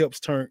get their hips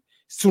turned.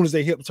 As soon as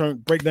they hips turn,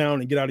 break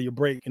down and get out of your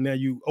break, and now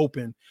you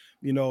open.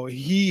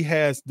 He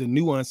has the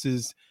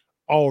nuances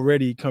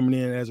already coming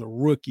in as a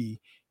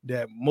rookie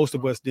that most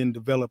of us didn't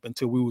develop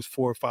until we was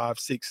 4, 5,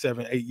 6,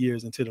 7, 8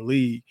 years into the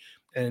league.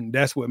 And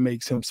that's what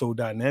makes him so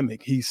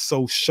dynamic. He's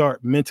so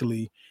sharp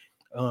mentally.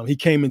 He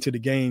came into the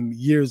game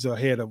years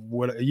ahead of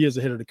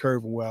the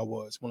curve of where I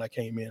was when I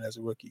came in as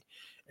a rookie.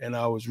 And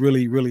I was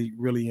really, really,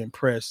 really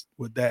impressed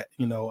with that.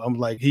 I'm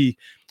like, he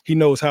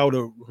knows how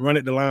to run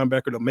at the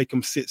linebacker to make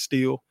him sit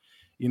still.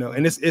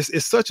 And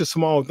it's such a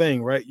small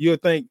thing, right? You'll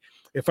think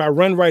if I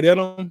run right at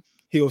him,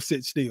 he'll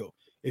sit still.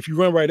 If you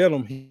run right at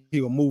him,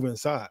 he'll move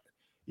inside.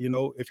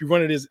 If you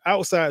run at his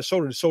outside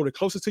shoulder, the shoulder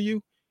closest to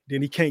you,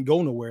 then he can't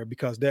go nowhere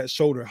because that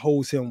shoulder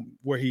holds him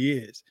where he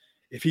is.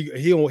 If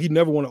he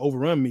never want to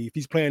overrun me. If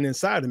he's playing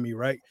inside of me,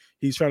 right?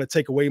 He's trying to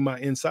take away my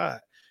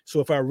inside. So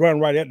if I run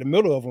right at the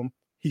middle of him,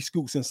 he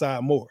scoots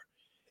inside more.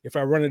 If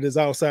I run at his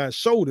outside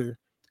shoulder,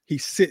 he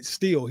sits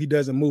still. He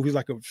doesn't move. He's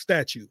like a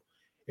statue.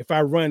 If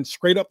I run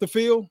straight up the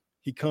field,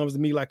 he comes to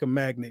me like a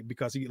magnet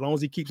because as long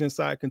as he keeps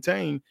inside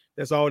contained,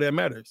 that's all that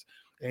matters.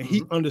 And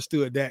he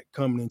understood that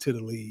coming into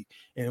the league.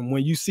 And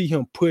when you see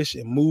him push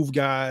and move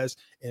guys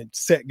and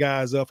set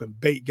guys up and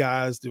bait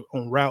guys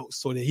on routes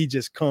so that he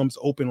just comes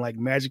open like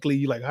magically,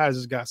 you're like, how is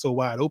this guy so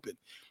wide open?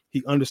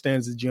 He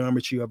understands the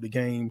geometry of the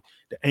game,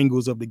 the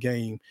angles of the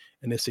game,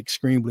 and it's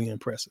extremely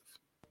impressive.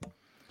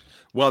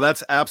 Well,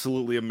 that's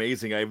absolutely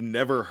amazing. I've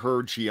never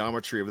heard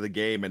geometry of the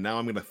game, and now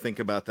I'm going to think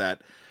about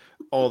that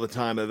all the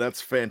time. That's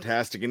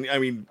fantastic. And I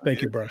mean,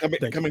 thank you, bro.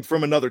 Coming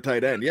from another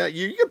tight end. Yeah,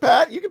 you can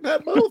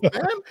pat both,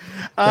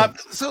 man.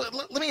 So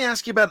let me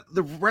ask you about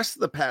the rest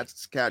of the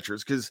pass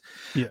catchers, because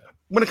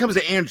when it comes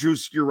to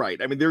Andrews, you're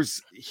right. I mean,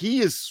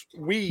 he's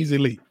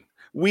elite.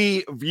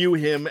 We view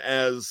him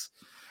as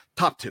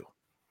top two.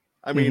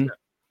 I mean,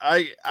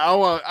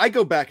 I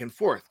go back and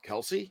forth,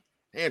 Kelce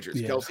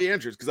Andrews,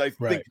 because I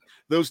think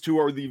those two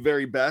are the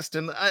very best,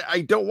 and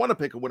I don't want to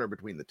pick a winner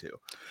between the two.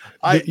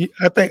 I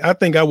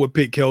think I would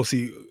pick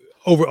Kelce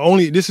over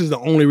only. This is the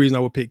only reason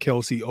I would pick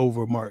Kelce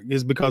over Mark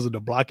is because of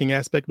the blocking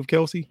aspect of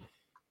Kelce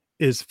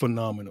is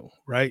phenomenal,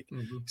 right?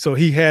 So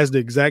he has the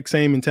exact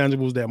same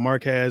intangibles that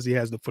Mark has. He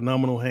has the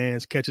phenomenal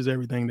hands, catches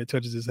everything that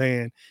touches his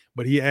hand,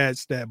 but he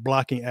adds that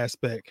blocking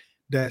aspect.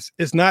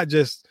 It's not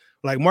just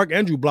like Mark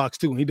Andrews blocks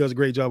too, and he does a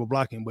great job of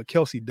blocking, but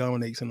Kelce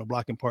dominates in the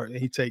blocking part, and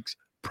he takes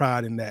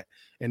pride in that.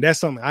 And that's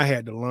something I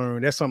had to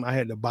learn. That's something I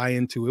had to buy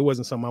into. It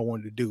wasn't something I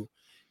wanted to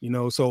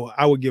do, so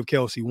I would give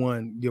Kelce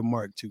 1, give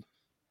Mark 2.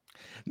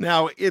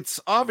 Now, it's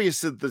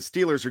obvious that the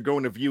Steelers are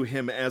going to view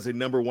him as a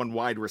number one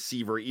wide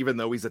receiver, even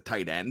though he's a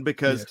tight end,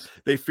 because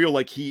they feel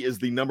like he is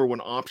the number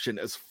one option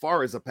as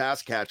far as a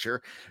pass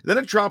catcher. Then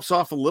it drops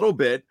off a little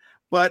bit,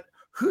 but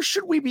who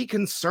should we be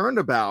concerned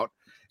about?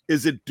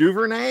 Is it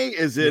Duvernay?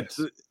 Is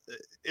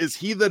is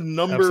he the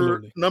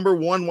number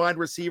one wide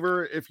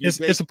receiver? If you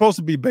it's supposed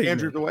to be Bateman.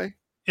 Andrews away?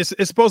 It's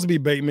supposed to be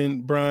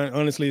Bateman, Brian.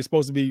 Honestly, it's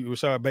supposed to be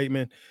Rashad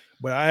Bateman.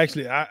 But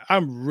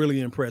I'm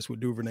really impressed with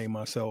Duvernay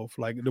myself.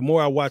 Like, the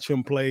more I watch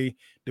him play,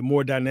 the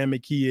more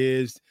dynamic he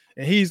is.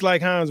 And he's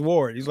like Hines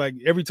Ward. He's like,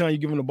 every time you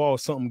give him the ball,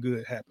 something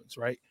good happens,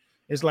 right?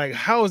 It's like,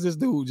 how is this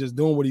dude just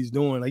doing what he's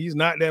doing? Like, he's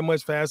not that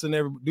much faster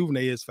than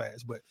Duvernay is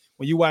fast. But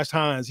when you watch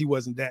Hines, he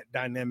wasn't that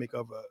dynamic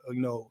of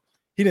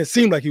he didn't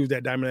seem like he was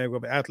that dynamic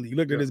of an athlete. You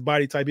looked at his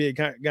body type, he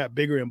got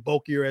bigger and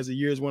bulkier as the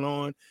years went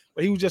on,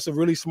 but he was just a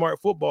really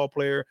smart football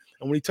player.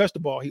 And when he touched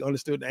the ball, he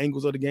understood the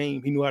angles of the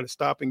game. He knew how to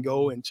stop and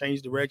go and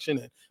change direction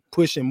and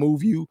push and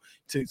move you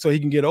so he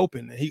can get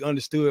open. And he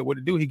understood what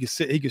to do. He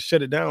could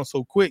shut it down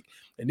so quick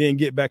and then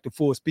get back to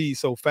full speed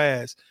so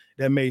fast.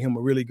 That made him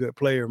a really good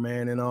player,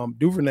 man. And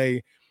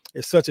Duvernay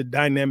is such a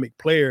dynamic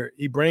player.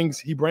 He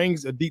brings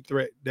a deep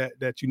threat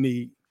that you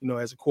need,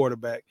 as a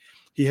quarterback.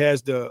 He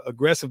has the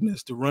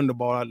aggressiveness to run the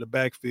ball out of the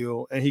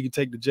backfield, and he can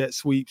take the jet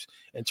sweeps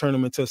and turn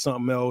them into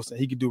something else, and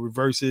he can do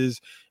reverses.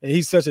 And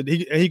he's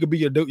he could be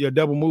your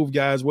double move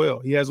guy as well.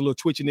 He has a little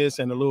twitchiness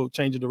and a little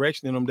change of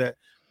direction in him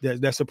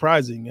that's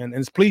surprising and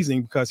it's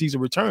pleasing because he's a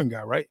return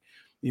guy, right?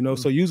 You know,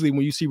 so usually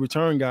when you see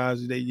return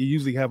guys, you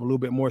usually have a little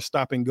bit more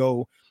stop and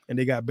go, and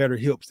they got better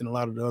hips than a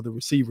lot of the other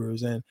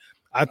receivers. And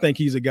I think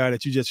he's a guy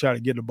that you just try to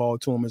get the ball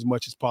to him as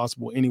much as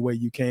possible any way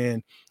you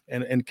can,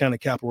 and kind of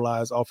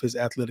capitalize off his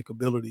athletic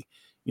ability.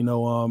 You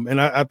know,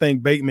 and I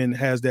think Bateman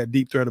has that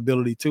deep threat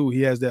ability too.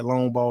 He has that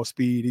long ball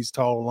speed. He's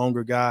tall,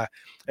 longer guy,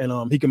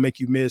 and he can make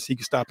you miss. He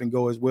can stop and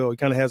go as well. He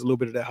kind of has a little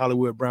bit of that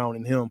Hollywood Brown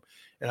in him,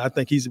 and I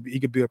think he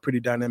could be a pretty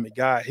dynamic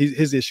guy.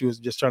 His issue is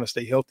just trying to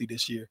stay healthy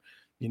this year.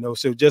 You know,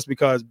 so just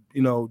because,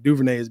 you know,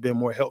 Duvernay has been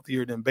more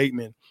healthier than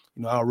Bateman,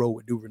 you know, I'll roll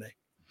with Duvernay.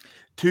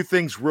 Two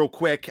things real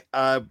quick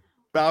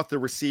about the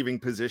receiving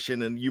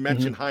position, and you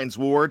mentioned Hines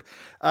Ward.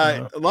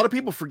 A lot of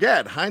people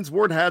forget Hines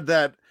Ward had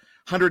that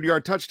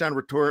 100-yard touchdown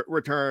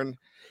return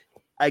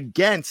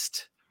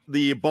against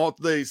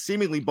the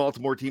seemingly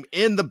Baltimore team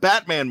in the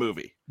Batman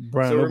movie.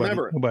 Brian,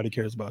 so nobody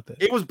cares about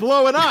that. It was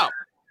blowing up.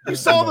 You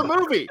saw the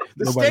movie.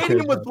 The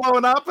stadium was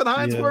blowing up, and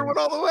Hines Ward went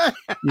all the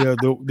way. Yeah,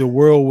 the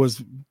world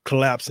was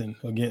collapsing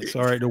against.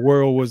 All right, the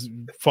world was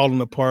falling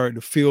apart.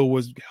 The field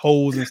was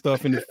holes and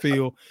stuff in the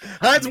field.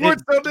 Hines Ward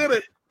still did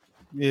it.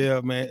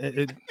 Yeah,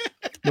 man.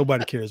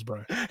 Nobody cares,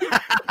 Brian.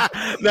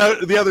 Now,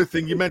 the other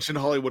thing, you mentioned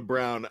Hollywood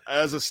Brown.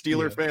 As a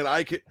Steeler fan,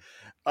 I could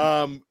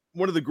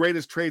one of the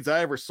greatest trades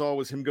I ever saw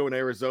was him going to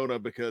Arizona,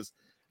 because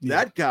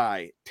that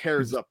guy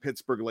tears up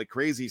Pittsburgh like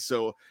crazy.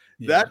 So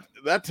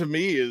that to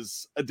me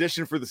is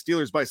addition for the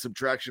Steelers by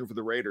subtraction for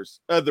the Ravens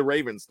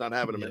not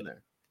having him in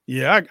there.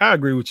 Yeah, I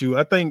agree with you.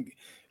 I think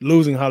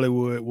losing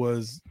Hollywood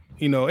was,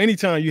 you know,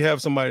 anytime you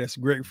have somebody that's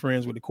great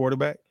friends with the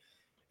quarterback,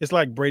 it's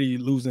like Brady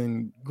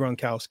losing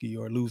Gronkowski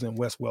or losing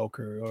Wes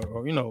Welker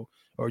or you know,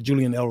 or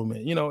Julian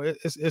Edelman. You know,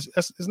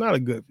 it's not a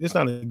good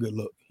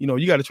look. You know,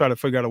 you got to try to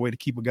figure out a way to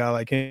keep a guy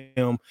like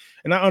him.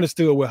 And I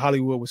understood where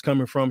Hollywood was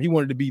coming from. He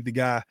wanted to be the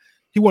guy.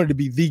 He wanted to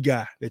be the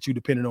guy that you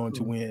depended on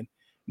to win,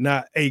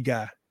 not a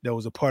guy that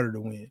was a part of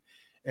the win.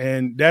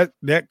 And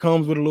that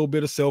comes with a little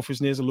bit of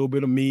selfishness, a little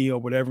bit of me or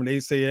whatever. And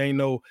they say there ain't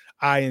no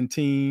I in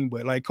team,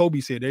 but like Kobe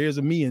said, there is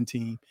a me in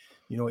team,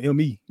 you know,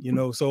 me, you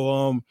know.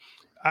 So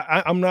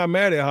I'm not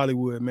mad at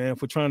Hollywood, man,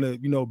 for trying to,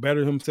 you know,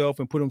 better himself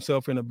and put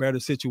himself in a better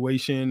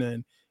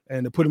situation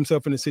and to put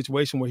himself in a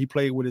situation where he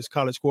played with his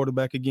college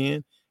quarterback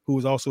again, who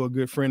was also a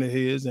good friend of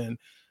his. And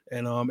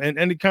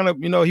it kind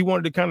of, you know, he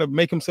wanted to kind of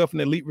make himself an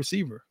elite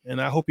receiver.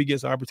 And I hope he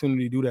gets the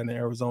opportunity to do that in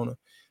Arizona,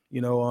 you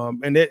know,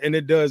 and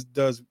it does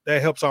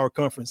that helps our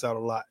conference out a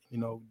lot. You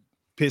know,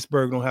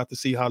 Pittsburgh don't have to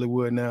see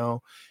Hollywood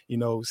now, you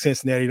know,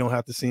 Cincinnati don't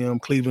have to see him.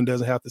 Cleveland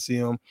doesn't have to see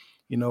him,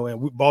 you know,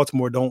 and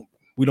Baltimore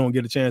we don't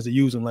get a chance to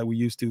use him like we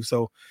used to.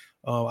 So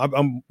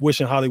I'm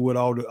wishing Hollywood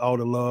all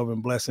the love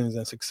and blessings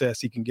and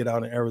success he can get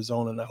out in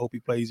Arizona. And I hope he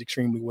plays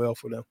extremely well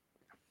for them.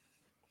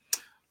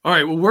 All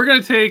right, well, we're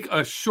going to take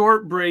a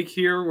short break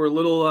here. We're a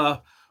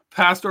little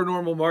past our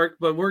normal mark,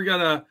 but we're going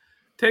to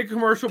take a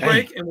commercial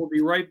break, and we'll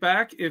be right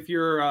back. If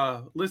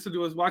you're listening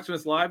to us, watching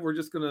us live, we're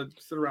just going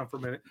to sit around for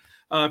a minute.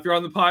 If you're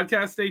on the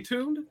podcast, stay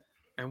tuned,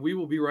 and we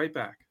will be right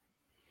back.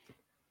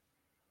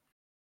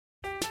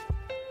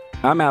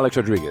 I'm Alex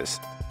Rodriguez.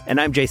 And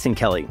I'm Jason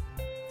Kelly.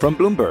 From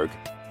Bloomberg,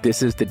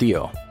 this is The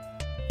Deal.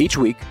 Each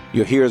week,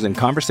 you'll hear us in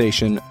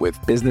conversation with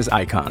business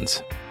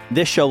icons.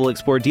 This show will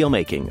explore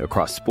deal-making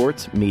across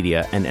sports,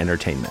 media, and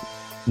entertainment.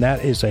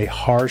 That is a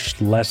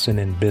harsh lesson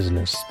in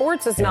business.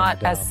 Sports is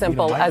not as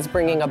simple as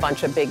bringing a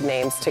bunch of big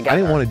names together. I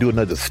didn't want to do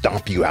another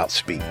stomp you out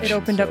speech. It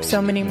opened up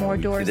so many more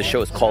doors. The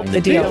show is called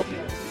The Deal.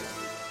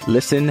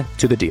 Listen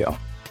to The Deal.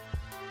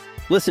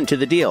 Listen to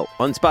The Deal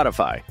on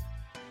Spotify.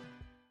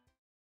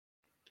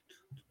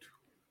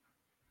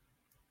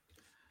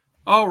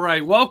 All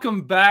right,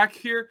 welcome back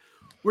here.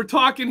 We're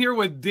talking here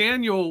with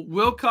Daniel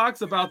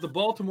Wilcox about the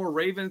Baltimore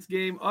Ravens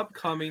game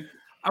upcoming.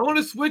 I want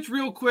to switch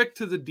real quick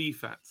to the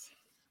defense.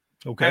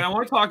 Okay. And I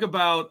want to talk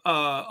about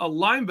a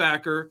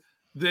linebacker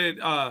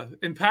that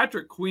in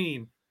Patrick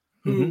Queen,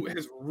 who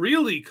has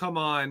really come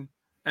on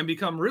and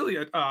become really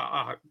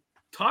a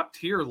top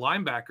tier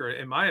linebacker,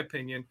 in my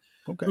opinion,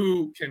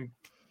 who can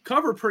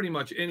cover pretty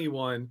much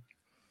anyone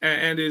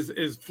and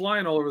is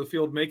flying all over the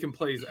field, making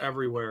plays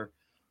everywhere.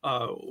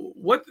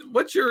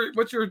 What's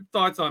your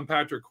thoughts on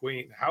Patrick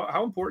Queen?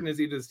 How important is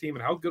he to this team,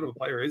 and how good of a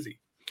player is he?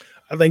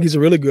 I think he's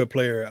a really good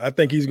player. I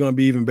think he's going to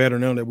be even better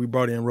now that we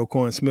brought in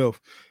Roquan Smith.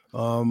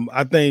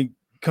 I think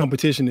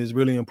competition is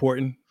really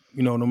important,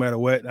 you know, no matter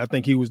what. I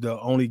think he was the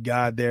only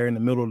guy there in the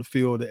middle of the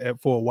field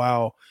for a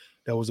while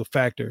that was a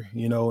factor.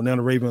 You know, now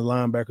the Ravens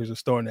linebackers are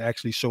starting to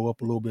actually show up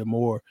a little bit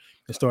more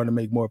and starting to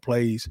make more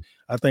plays.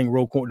 I think the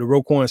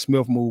Roquan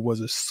Smith move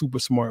was a super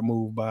smart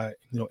move by,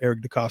 you know,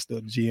 Eric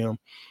DeCosta, the GM,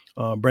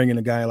 bringing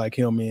a guy like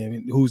him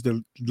in, who's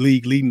the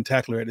league leading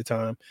tackler at the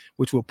time,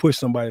 which will push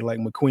somebody like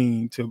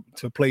McQueen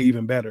to play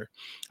even better.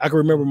 I can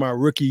remember my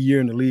rookie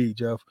year in the league,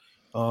 Jeff.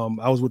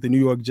 I was with the New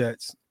York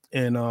Jets,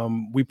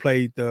 and we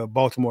played the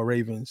Baltimore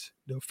Ravens,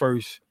 the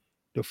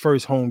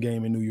first home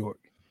game in New York.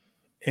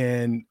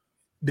 And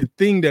the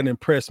thing that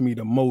impressed me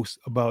the most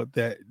about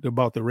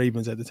the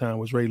Ravens at the time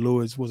was Ray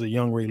Lewis, was a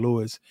young Ray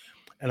Lewis.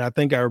 And I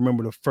think I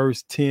remember the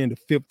first 10 to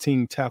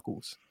 15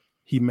 tackles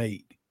he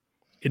made.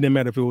 It didn't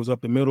matter if it was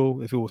up the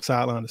middle, if it was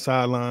sideline to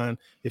sideline,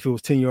 if it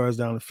was 10 yards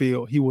down the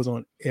field. He was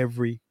on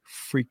every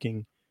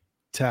freaking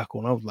tackle.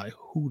 And I was like,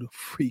 who the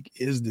freak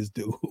is this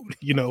dude?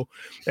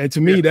 And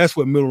to me, that's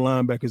what middle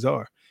linebackers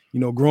are.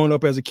 Growing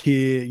up as a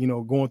kid,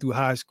 going through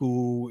high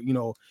school,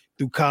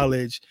 through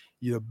college,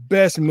 your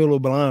best middle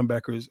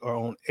linebackers are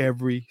on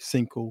every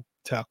single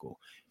tackle.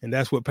 And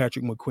that's what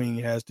Patrick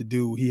McQueen has to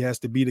do. He has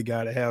to be the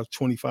guy that has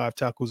 25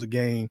 tackles a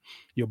game,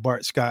 your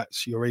Bart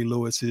Scotts, your Ray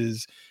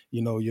Lewises,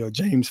 your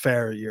James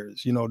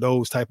Farriers,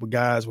 those type of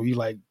guys where you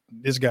like,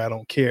 this guy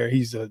don't care.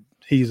 He's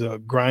a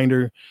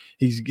grinder.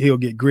 He'll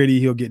get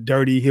gritty. He'll get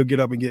dirty. He'll get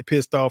up and get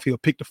pissed off. He'll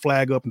pick the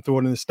flag up and throw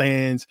it in the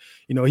stands.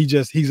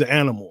 He's an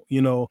animal,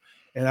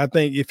 And I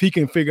think if he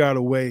can figure out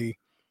a way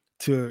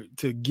to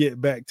get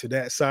back to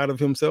that side of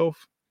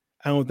himself,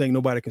 I don't think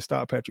nobody can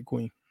stop Patrick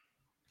Queen.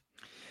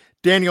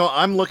 Daniel,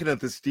 I'm looking at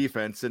this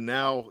defense, and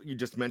now you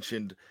just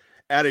mentioned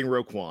adding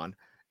Roquan,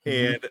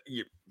 and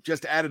you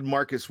just added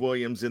Marcus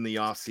Williams in the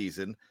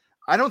offseason.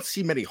 I don't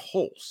see many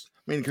holes.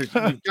 I mean, because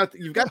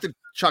you've got the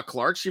Chuck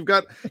Clarks, you've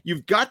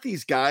got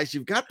these guys,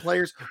 you've got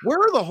players. Where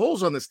are the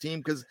holes on this team?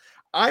 Because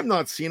I'm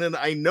not seeing it.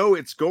 I know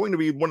it's going to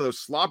be one of those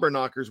slobber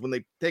knockers when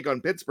they take on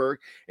Pittsburgh,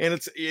 and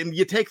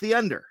you take the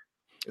under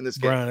in this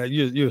game. Brian,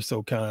 you're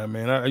so kind,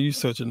 man. You're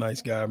such a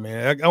nice guy,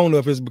 man. I don't know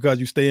if it's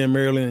because you stay in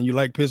Maryland and you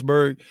like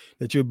Pittsburgh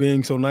that you're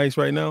being so nice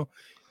right now,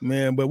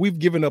 man. But we've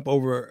given up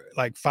over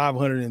like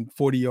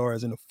 540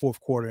 yards in the fourth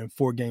quarter in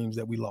 4 games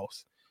that we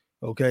lost.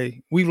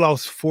 Okay, we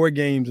lost 4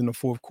 games in the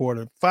fourth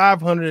quarter,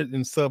 500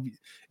 and sub.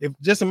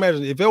 Just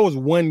imagine if there was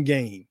one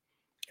game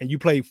and you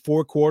played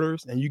 4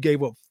 quarters and you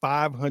gave up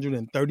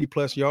 530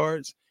 plus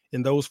yards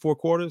in those 4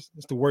 quarters,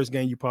 it's the worst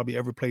game you probably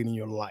ever played in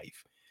your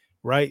life,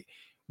 right?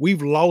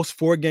 We've lost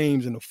 4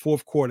 games in the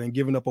fourth quarter and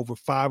given up over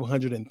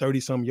 530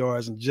 some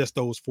yards in just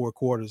those 4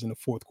 quarters in the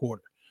fourth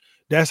quarter.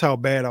 That's how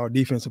bad our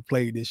defense have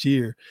played this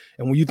year.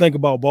 And when you think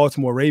about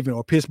Baltimore Raven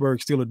or Pittsburgh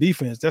Steelers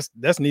defense,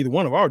 that's neither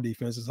one of our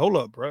defenses. Hold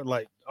up, bro.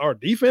 Like, our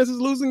defense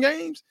is losing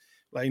games?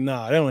 Like,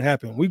 nah, that don't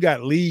happen. We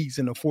got leagues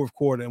in the fourth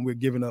quarter and we're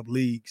giving up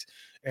leagues.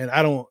 And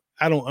I don't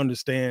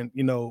understand,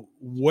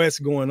 what's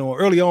going on.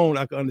 Early on,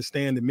 I could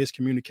understand the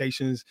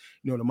miscommunications,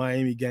 the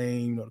Miami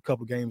game, a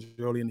couple games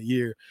early in the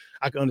year.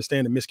 I could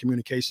understand the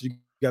miscommunications. You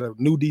got a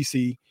new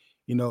DC.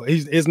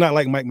 It's not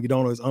like Mike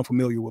McDonald is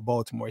unfamiliar with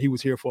Baltimore. He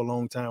was here for a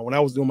long time. When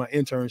I was doing my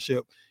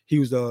internship, he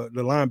was the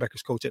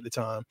linebackers coach at the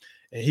time,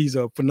 and he's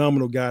a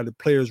phenomenal guy. The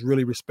players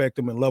really respect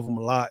him and love him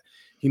a lot.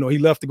 He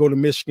left to go to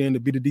Michigan to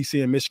be the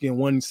DC in Michigan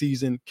one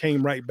season,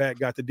 came right back,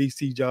 got the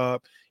DC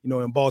job,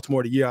 in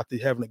Baltimore the year after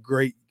having a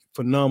great,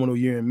 phenomenal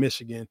year in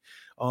Michigan.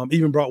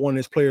 Even brought one of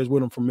his players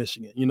with him from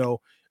Michigan,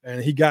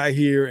 and he got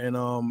here,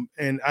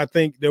 and I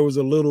think there was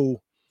a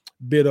little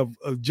bit of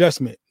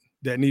adjustment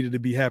that needed to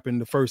be happening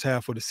the first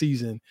half of the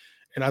season.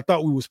 And I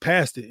thought we was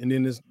past it. And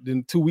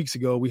then 2 weeks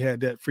ago, we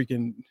had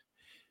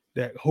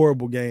that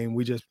horrible game.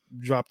 We just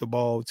dropped the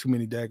ball too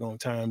many daggone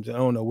times. I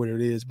don't know what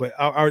it is, but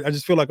I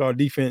just feel like our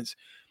defense,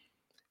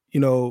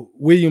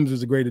 Williams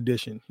was a great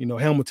addition.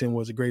 Hamilton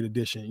was a great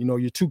addition.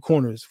 Your 2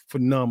 corners,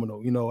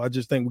 phenomenal. I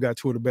just think we got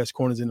 2 of the best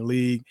corners in the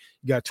league.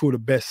 You got 2 of the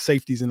best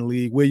safeties in the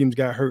league. Williams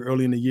got hurt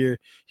early in the year.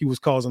 He was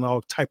causing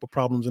all type of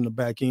problems in the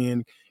back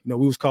end. We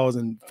was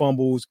causing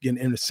fumbles,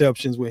 getting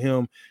interceptions with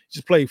him.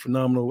 Just played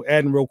phenomenal.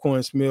 Adding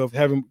Roquan Smith,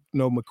 having,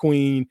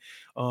 McQueen.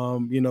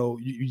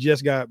 You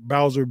just got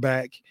Bowser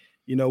back.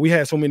 We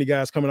had so many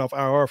guys coming off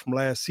IR from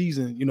last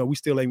season. We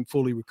still ain't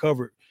fully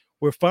recovered.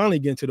 We're finally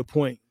getting to the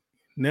point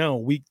now,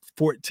 week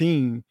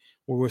 14,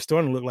 where we're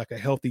starting to look like a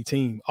healthy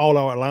team. All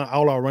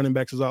our running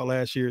backs was out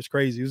last year. It's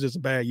crazy. It was just a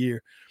bad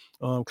year.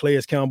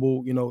 Calais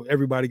Campbell,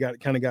 everybody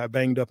got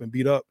banged up and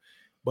beat up.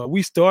 But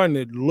we starting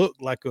to look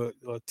like a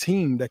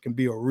team that can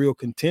be a real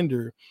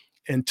contender.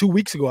 And 2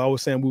 weeks ago, I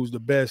was saying we was the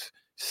best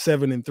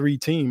 7-3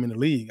 team in the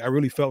league. I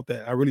really felt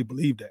that. I really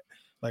believed that.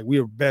 Like, we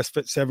are best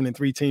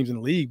 7-3 teams in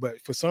the league.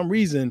 But for some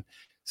reason,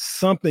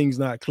 something's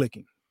not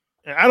clicking.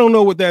 I don't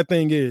know what that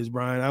thing is,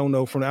 Brian. I don't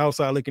know. From the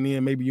outside looking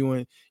in, maybe you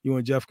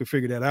and Jeff could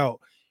figure that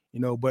out,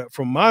 But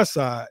from my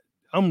side,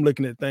 I'm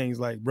looking at things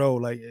like, bro,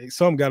 like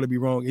something got to be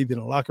wrong either in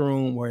the locker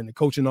room or in the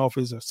coaching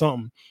office or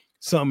something.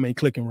 Something ain't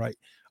clicking right.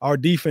 Our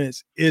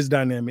defense is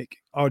dynamic.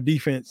 Our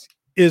defense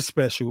is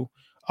special.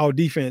 Our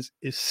defense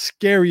is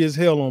scary as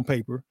hell on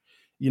paper.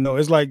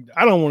 It's like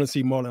I don't want to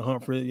see Marlon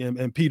Humphrey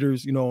and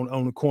Peters,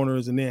 on the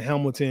corners, and then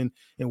Hamilton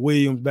and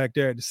Williams back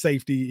there at the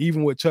safety.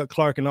 Even with Chuck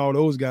Clark and all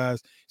those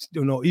guys,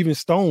 even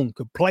Stone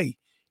could play.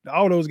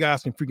 All those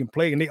guys can freaking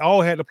play, and they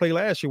all had to play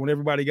last year when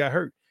everybody got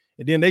hurt,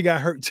 and then they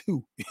got hurt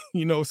too.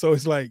 So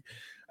it's like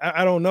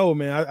I don't know,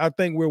 man. I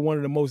think we're one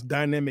of the most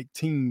dynamic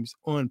teams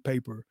on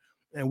paper,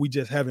 and we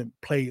just haven't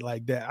played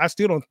like that. I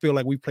still don't feel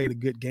like we played a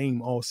good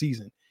game all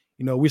season.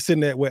 We're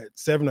sitting at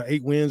 7 or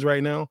 8 wins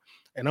right now.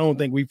 And I don't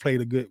think we played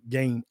a good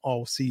game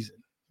all season.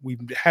 We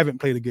haven't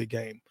played a good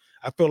game.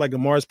 I feel like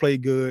Lamar's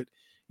played good.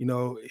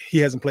 He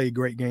hasn't played a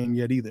great game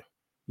yet either.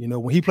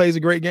 When he plays a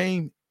great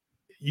game,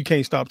 you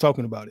can't stop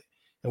talking about it.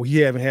 And we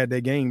haven't had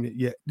that game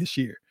yet this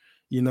year.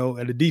 you know,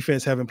 and the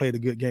defense haven't played a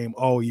good game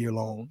all year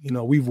long. You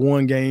know, we've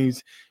won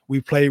games.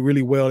 We've played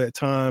really well at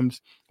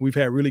times. We've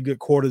had really good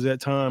quarters at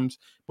times,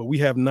 but we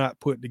have not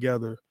put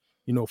together,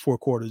 you know, 4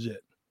 quarters yet.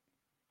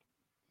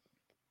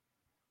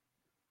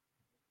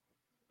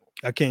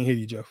 I can't hear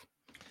you, Jeff.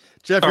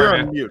 Jeff, you're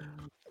on mute.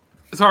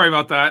 Sorry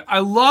about that. I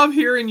love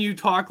hearing you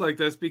talk like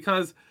this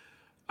because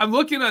I'm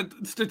looking at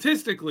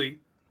statistically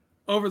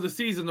over the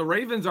season, the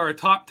Ravens are a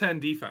top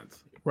 10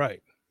 defense.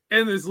 Right.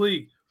 In this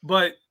league.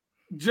 But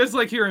just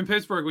like here in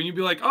Pittsburgh, when you'd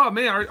be like, oh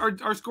man,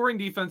 our scoring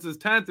defense is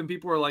 10th, and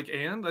people are like,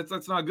 and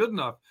that's not good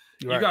enough.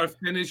 Right. You got to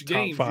finish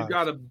games. You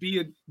got to be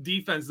a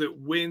defense that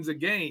wins a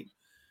game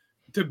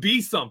to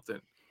be something.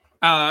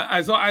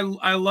 So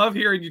I love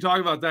hearing you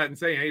talk about that and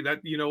saying, hey, that,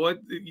 you know what,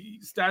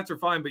 stats are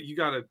fine, but you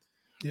got to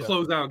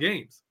close out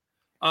games.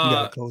 You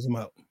got to close them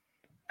out.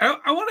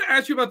 I want to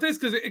ask you about this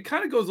because it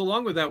kind of goes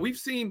along with that. We've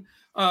seen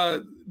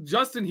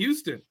Justin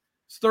Houston.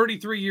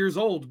 33 years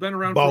old, been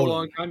around for a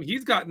long time.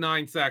 He's got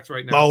 9 sacks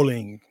right now.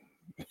 Bowling.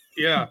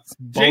 Yeah.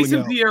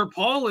 Jason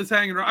Pierre-Paul is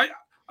hanging around.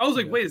 I was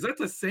like, wait, is that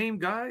the same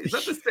guy? Is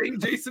that the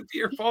same Jason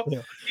Pierre-Paul?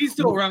 Yeah. He's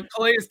still around.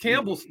 Calais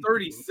Campbell's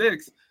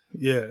 36.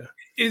 Yeah.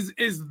 Is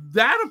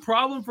that a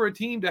problem for a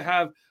team to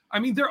have? I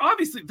mean,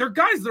 they're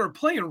guys that are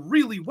playing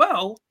really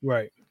well.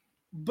 Right.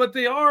 But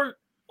they are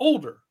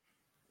older.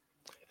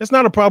 It's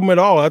not a problem at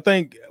all. I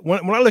think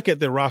when I look at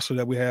the roster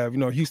that we have, you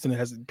know, Houston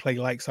hasn't played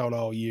lights out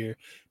all year.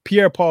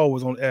 Pierre-Paul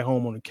was at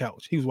home on the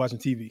couch. He was watching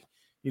TV.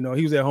 You know,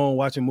 he was at home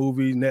watching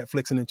movies,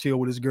 Netflixing and chill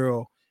with his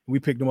girl. We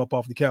picked him up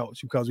off the couch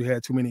because we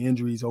had too many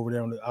injuries over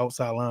there on the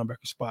outside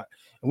linebacker spot.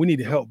 And we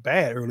needed help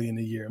bad early in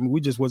the year. I mean, we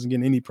just wasn't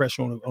getting any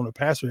pressure on the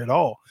passer at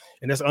all.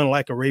 And that's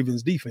unlike a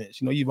Ravens defense.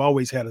 You know, you've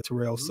always had a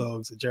Terrell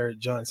Suggs, a Jared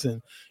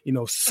Johnson, you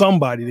know,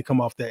 somebody to come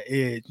off that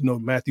edge, you know,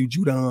 Matthew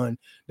Judon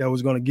that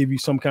was going to give you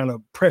some kind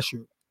of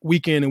pressure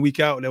week in and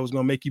week out that was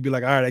going to make you be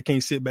like, all right, I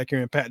can't sit back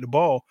here and pat the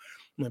ball.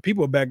 Man,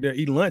 people are back there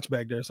eating lunch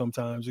back there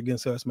sometimes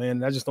against us, man.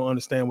 And I just don't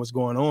understand what's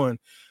going on.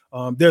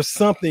 There's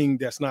something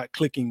that's not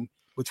clicking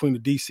between the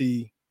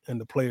DC and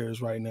the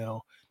players right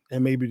now,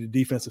 and maybe the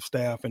defensive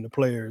staff and the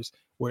players,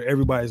 where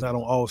everybody's not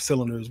on all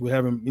cylinders. We're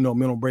having, you know,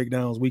 mental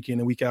breakdowns week in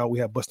and week out. We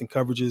have busting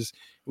coverages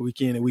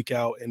week in and week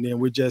out, and then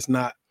we're just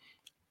not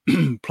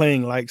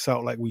playing lights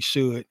out like we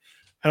should.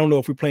 I don't know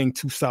if we're playing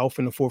too soft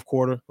in the fourth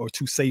quarter or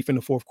too safe in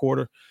the fourth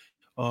quarter.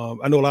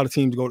 I know a lot of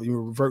teams go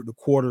to revert the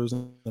quarters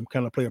and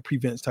kind of play a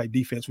prevent type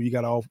defense where you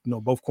got all, you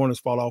know, both corners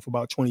fall off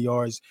about 20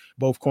 yards,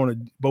 both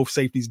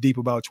safeties deep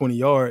about 20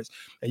 yards,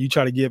 and you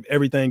try to give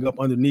everything up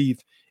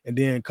underneath and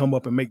then come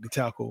up and make the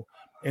tackle.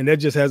 And that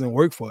just hasn't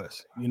worked for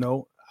us. You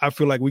know, I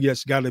feel like we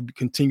just got to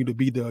continue to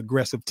be the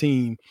aggressive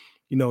team,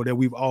 you know, that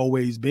we've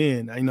always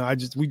been. You know,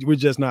 we're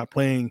just not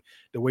playing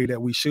the way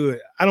that we should.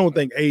 I don't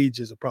think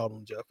age is a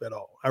problem, Jeff, at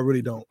all. I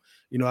really don't.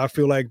 You know, I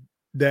feel like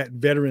that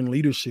veteran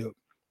leadership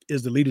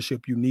is the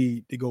leadership you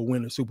need to go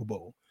win a Super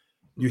Bowl.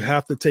 You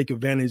have to take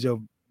advantage of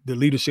the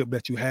leadership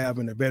that you have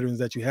and the veterans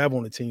that you have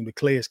on the team. The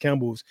Calais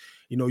Campbells,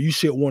 you know, you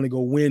should want to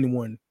go win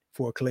one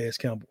for a Calais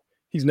Campbell.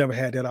 He's never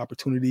had that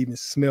opportunity to even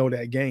smell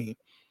that game.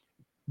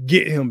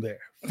 Get him there.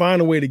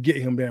 Find a way to get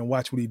him there and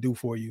watch what he do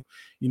for you.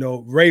 You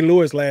know, Ray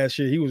Lewis last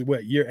year, he was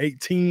year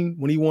 18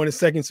 when he won his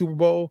second Super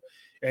Bowl,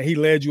 and he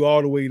led you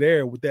all the way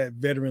there with that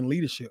veteran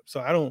leadership.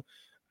 So I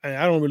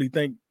don't really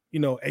think, you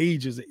know,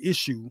 age is an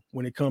issue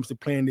when it comes to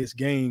playing this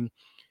game.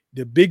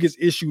 The biggest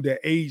issue that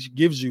age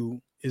gives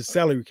you is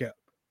salary cap.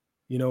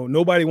 You know,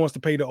 nobody wants to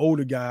pay the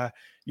older guy,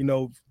 you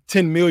know,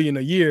 $10 million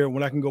a year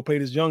when I can go pay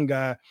this young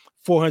guy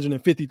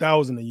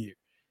 $450,000 a year.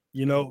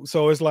 You know,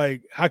 so it's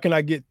like, how can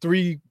I get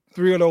three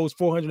of those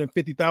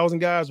 450,000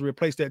 guys to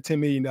replace that $10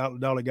 million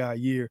guy a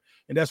year?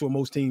 And that's what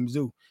most teams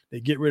do. They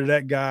get rid of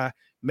that guy,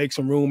 make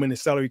some room in the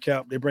salary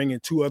cap. They bring in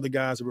 2 other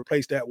guys to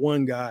replace that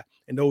one guy,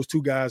 and those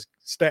 2 guys'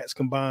 stats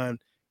combined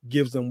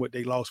gives them what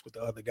they lost with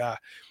the other guy.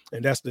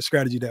 And that's the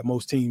strategy that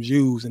most teams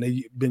use, and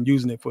they've been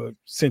using it for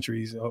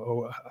centuries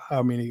or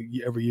how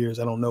many every years.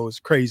 I don't know. It's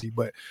crazy,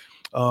 but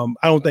I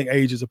don't think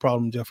age is a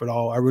problem, Jeff, at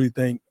all. I really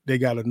think they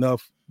got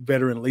enough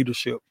veteran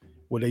leadership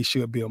where they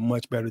should be a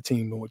much better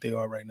team than what they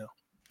are right now.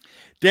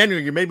 Daniel,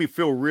 you made me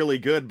feel really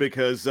good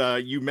because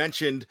you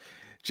mentioned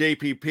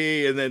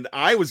JPP, and then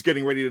I was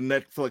getting ready to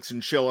Netflix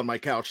and chill on my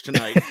couch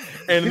tonight.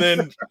 And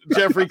then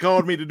Jeffrey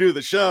called me to do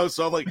the show.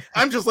 So I'm like,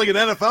 I'm just like an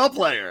NFL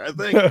player, I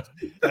think.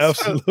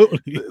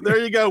 Absolutely. So, there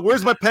you go.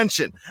 Where's my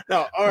pension?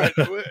 Now, all right.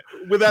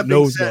 With that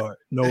being said,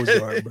 nose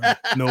guard, bro.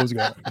 Nose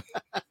guard.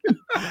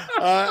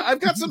 I've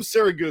got some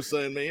Syracuse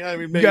in me. I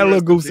mean, you got a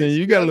little goose in you.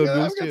 You got a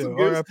little goose.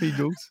 Yeah. RIP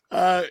Goose.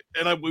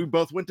 And we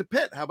both went to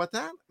Pitt. How about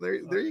that? There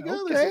you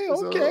go.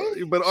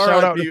 Okay. But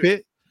shout out to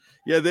Pitt.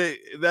 Yeah,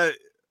 that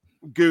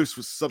Goose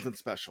was something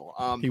special.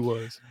 He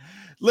was.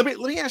 Let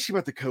me ask you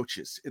about the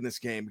coaches in this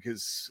game,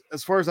 because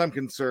as far as I'm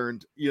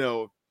concerned, you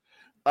know,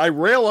 I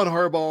rail on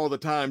Harbaugh all the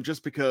time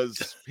just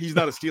because he's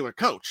not a Steeler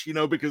coach, you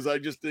know, because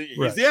he's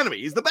the enemy,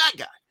 he's the bad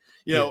guy,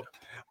 you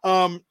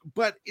know.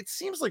 But it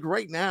seems like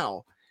right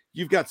now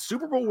you've got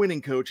Super Bowl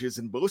winning coaches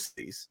in both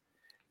cities,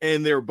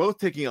 and they're both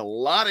taking a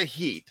lot of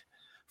heat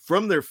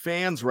from their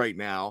fans right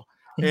now.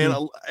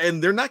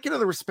 and they're not getting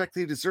the respect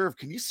they deserve.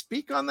 Can you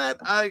speak on that?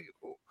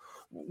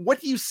 What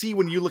do you see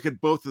when you look at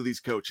both of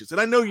these coaches?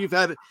 And I know you've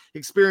had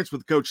experience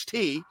with Coach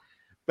T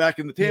back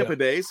in the Tampa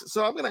days,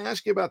 so I'm going to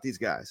ask you about these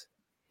guys.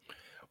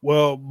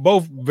 Well,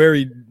 both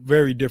very,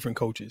 very different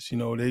coaches. You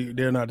know,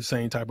 they're not the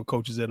same type of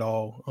coaches at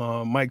all.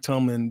 Mike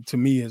Tomlin, to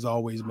me, has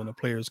always been a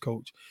player's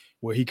coach,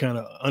 where he kind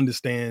of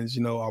understands,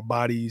 you know, our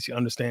bodies. He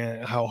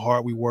understands how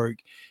hard we work.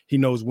 He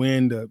knows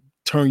when to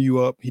turn you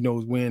up. He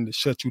knows when to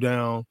shut you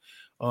down.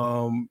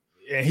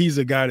 And he's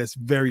a guy that's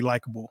very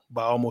likable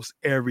by almost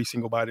every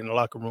single body in the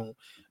locker room.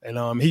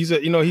 And he's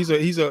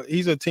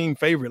a team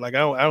favorite. Like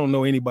I don't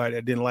know anybody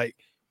that didn't like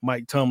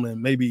Mike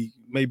Tomlin. Maybe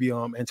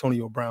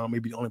Antonio Brown,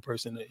 maybe the only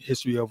person in the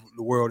history of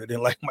the world that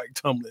didn't like Mike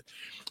Tomlin.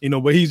 You know,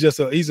 but he's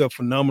a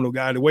phenomenal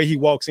guy. The way he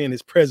walks in,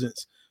 his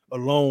presence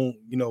alone,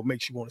 you know,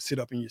 makes you want to sit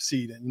up in your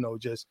seat and, you know,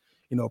 just,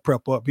 you know,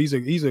 prep up. He's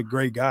a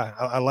great guy.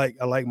 I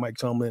like Mike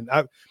Tomlin.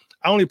 I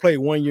only played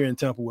 1 year in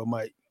Tampa with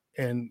Mike.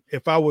 And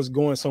if I was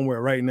going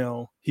somewhere right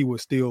now, he would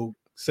still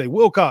say,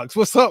 Wilcox,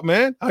 what's up,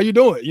 man? How you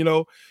doing? You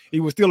know, he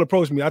would still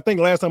approach me. I think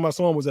last time I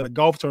saw him was at a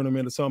golf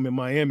tournament or something in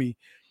Miami.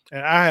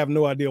 And I have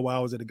no idea why I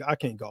was I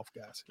can't golf,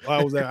 guys. Why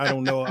I was there, I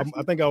don't know.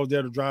 I think I was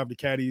there to drive the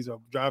caddies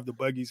or drive the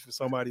buggies for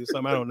somebody or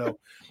something. I don't know.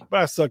 But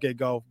I suck at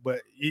golf.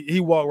 But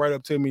he walked right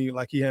up to me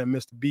like he hadn't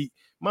missed a beat.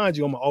 Mind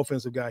you, I'm an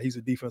offensive guy. He's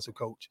a defensive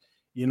coach.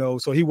 You know,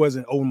 so he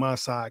wasn't on my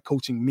side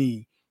coaching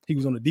me. He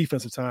was on the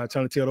defensive side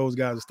trying to tell those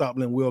guys to stop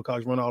letting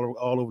Wilcox run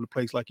all over the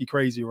place like he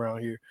crazy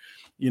around here,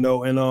 you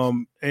know.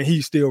 And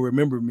he still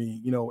remembered me,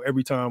 you know.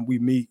 Every time we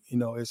meet, you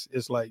know,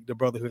 it's like the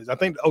brotherhood. I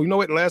think. Oh, you know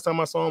what? The last time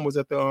I saw him was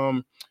at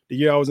the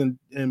year I was in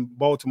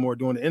Baltimore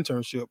doing the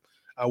internship.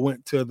 I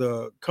went to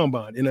the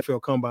combine,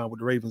 NFL combine with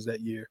the Ravens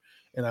that year,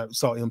 and I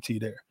saw MT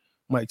there,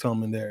 Mike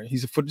Tomlin there.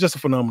 He's just a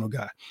phenomenal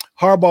guy.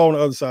 Harbaugh on the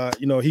other side,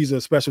 you know, he's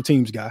a special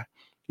teams guy,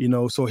 you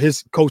know. So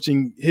his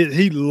coaching,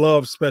 he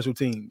loves special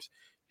teams.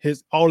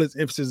 All his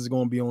emphasis is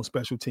going to be on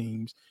special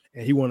teams,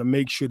 and he want to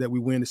make sure that we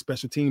win the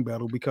special team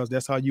battle, because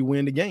that's how you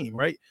win the game,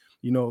 right?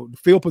 You know, the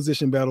field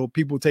position battle,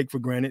 people take for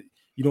granted.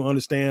 You don't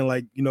understand,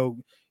 like, you know,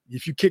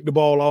 if you kick the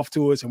ball off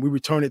to us and we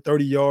return it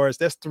 30 yards,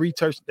 that's three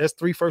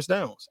first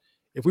downs.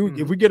 If we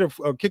get a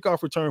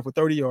kickoff return for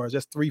 30 yards,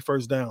 that's 3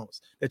 first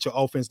downs that your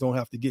offense don't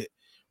have to get,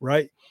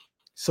 right?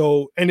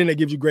 So, and then that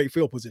gives you great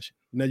field position.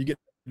 Now you get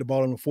the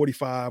ball on the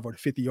 45 or the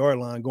 50-yard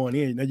line going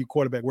in. Now your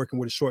quarterback working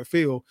with a short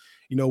field,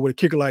 you know, with a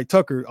kicker like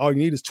Tucker, all you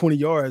need is 20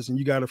 yards and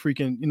you got a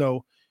freaking, you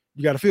know,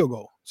 you got a field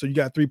goal. So you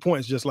got 3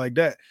 points just like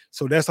that.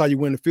 So that's how you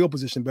win the field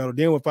position battle.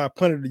 Then if I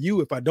punt it to you,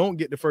 if I don't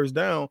get the first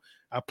down,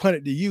 I punt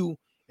it to you,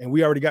 and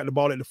we already got the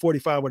ball at the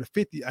 45 or the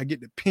 50, I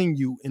get to ping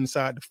you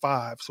inside the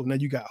 5. So now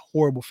you got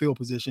horrible field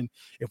position.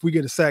 If we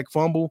get a sack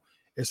fumble,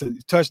 it's a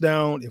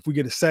touchdown. If we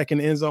get a sack in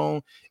the end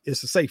zone,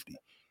 it's a safety,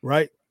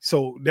 right?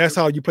 So that's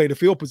how you play the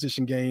field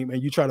position game,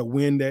 and you try to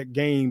win that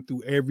game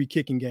through every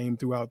kicking game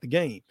throughout the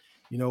game.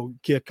 You know,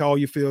 kick all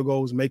your field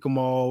goals, make them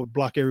all,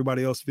 block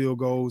everybody else's field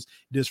goals,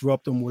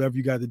 disrupt them, whatever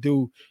you got to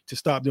do to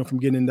stop them from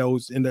getting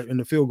those in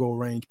the field goal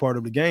range part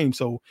of the game.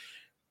 So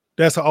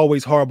that's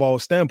always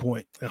Harbaugh's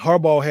standpoint. And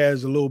Harbaugh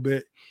has a little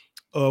bit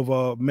of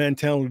a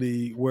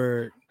mentality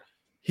where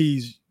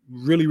he's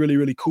really, really,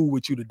 really cool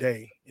with you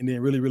today, and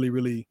then really, really,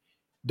 really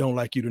don't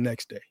like you the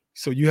next day.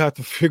 So you have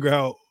to figure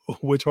out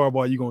which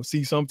Harbaugh you're going to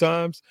see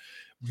sometimes.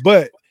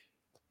 But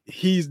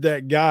he's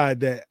that guy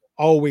that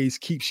always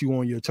keeps you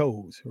on your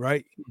toes,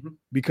 right? Mm-hmm.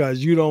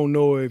 Because you don't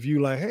know if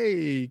you like,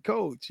 hey,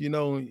 coach, you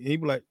know, and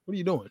he'd be like, what are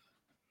you doing?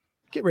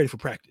 Get ready for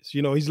practice.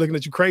 You know, he's looking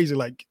at you crazy,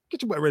 like,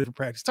 get your butt ready for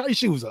practice. Tie your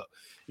shoes up.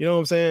 You know what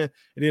I'm saying?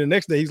 And then the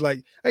next day he's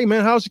like, hey,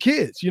 man, how's your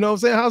kids? You know what I'm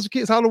saying? How's your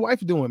kids? How the wife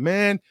doing?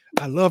 Man,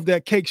 I love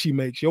that cake she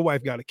makes. Your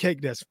wife got a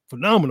cake that's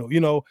phenomenal. You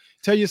know,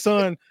 tell your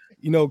son,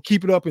 you know,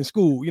 keep it up in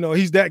school. You know,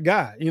 he's that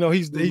guy. You know,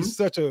 he's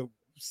such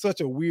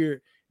a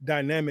weird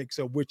dynamics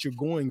of what you're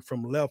going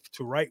from left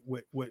to right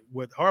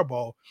with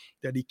Harbaugh,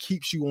 that he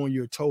keeps you on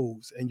your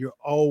toes, and you're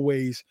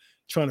always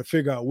trying to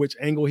figure out which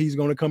angle he's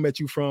going to come at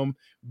you from.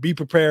 Be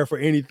prepared for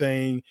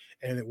anything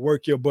and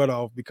work your butt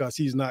off, because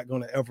he's not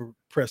going to ever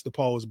press the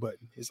pause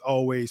button. It's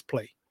always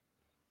play.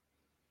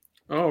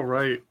 All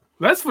right.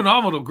 That's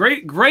phenomenal.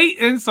 Great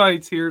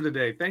insights here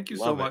today. Thank you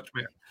so much,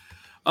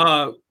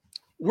 man.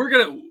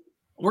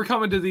 We're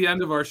coming to the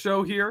end of our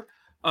show here.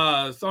 So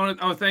I want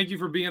to thank you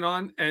for being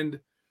on. And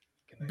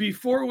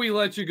before we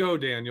let you go,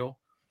 Daniel,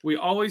 we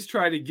always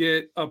try to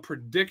get a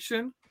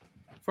prediction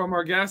from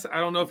our guests. I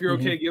don't know if you're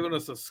okay giving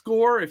us a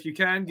score. If you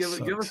can, give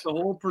us the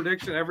whole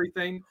prediction,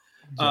 everything.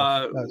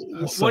 What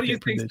do you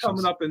think's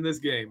coming up in this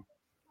game?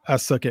 I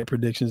suck at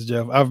predictions,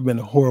 Jeff. I've been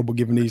horrible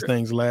giving these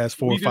things the last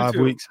 4 or 5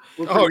 weeks.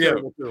 We're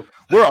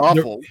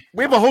awful.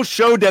 We have a whole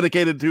show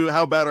dedicated to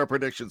how bad our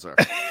predictions are.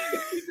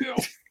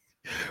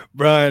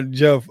 Brian,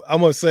 Jeff,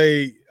 I'm gonna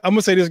say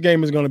this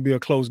game is gonna be a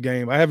close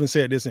game. I haven't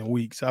said this in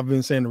weeks. I've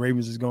been saying the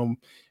Ravens is gonna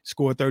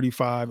score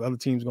 35, other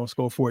teams are gonna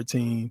score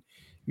 14.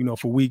 You know,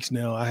 for weeks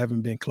now, I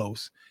haven't been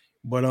close.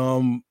 But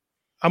I'm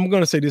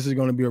gonna say this is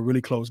gonna be a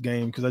really close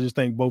game, because I just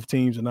think both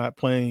teams are not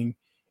playing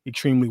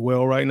extremely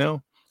well right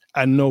now.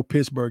 I know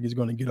Pittsburgh is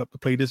going to get up to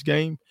play this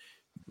game.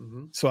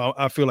 Mm-hmm. So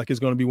I feel like it's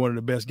going to be one of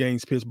the best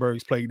games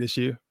Pittsburgh's played this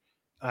year.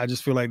 I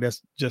just feel like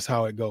that's just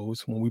how it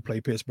goes when we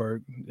play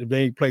Pittsburgh. If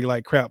they play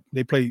like crap,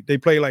 they play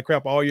like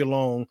crap all year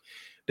long.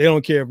 They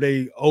don't care if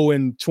they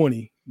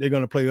 0-20. They're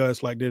going to play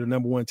us like they're the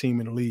number one team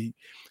in the league.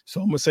 So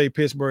I'm going to say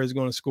Pittsburgh is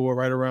going to score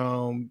right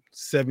around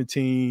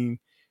 17,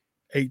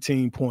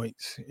 18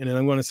 points. And then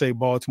I'm going to say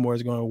Baltimore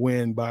is going to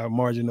win by a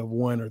margin of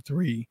 1 or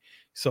 3.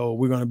 So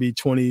we're going to be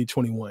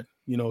 20-21,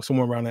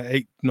 somewhere around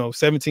that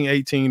 17,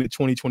 18 to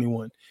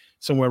 20-21,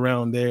 somewhere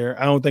around there.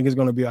 I don't think it's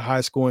going to be a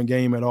high scoring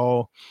game at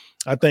all.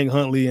 I think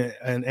Huntley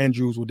and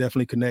Andrews will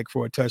definitely connect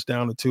for a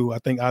touchdown or two. I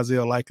think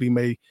Isaiah Likely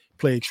may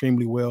play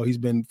extremely well. He's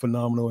been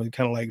phenomenal and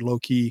kind of like low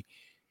key,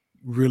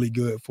 really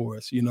good for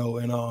us, and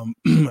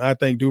I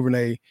think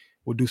Duvernay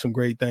will do some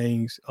great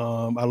things.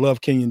 I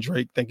love Kenyon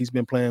Drake. Think he's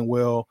been playing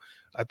well.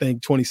 I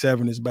think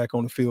 27 is back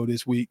on the field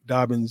this week,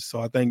 Dobbins. So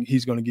I think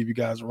he's going to give you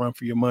guys a run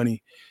for your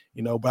money,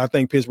 but I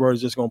think Pittsburgh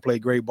is just going to play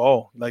great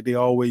ball like they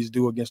always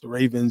do against the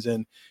Ravens.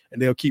 And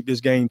they'll keep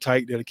this game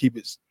tight. They'll keep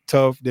it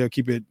tough. They'll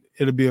keep it.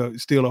 It'll be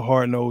still a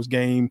hard-nosed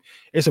game.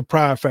 It's a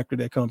pride factor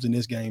that comes in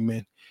this game,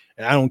 man.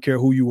 And I don't care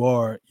who you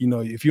are.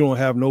 If you don't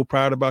have no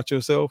pride about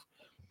yourself,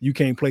 you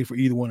can't play for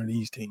either one of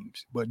these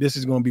teams. But this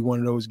is going to be one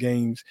of those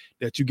games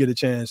that you get a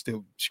chance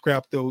to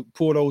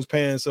pull those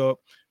pants up,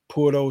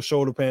 pull those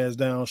shoulder pads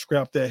down,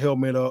 scrap that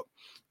helmet up,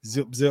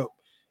 zip,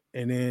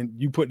 and then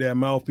you put that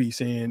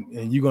mouthpiece in,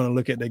 and you're going to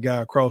look at that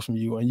guy across from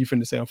you, and you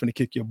finna say, I'm finna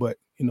kick your butt,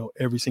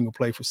 every single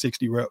play for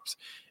 60 reps.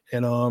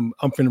 And I'm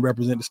finna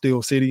represent the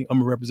Steel City. I'm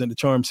going to represent the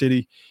Charm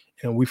City,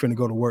 and we finna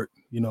go to work.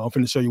 I'm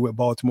finna show you what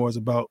Baltimore is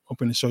about. I'm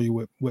finna show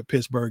you what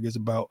Pittsburgh is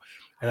about.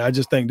 And I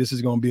just think this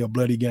is going to be a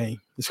bloody game.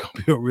 It's going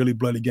to be a really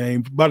bloody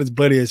game, about as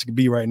bloody as it could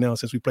be right now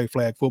since we play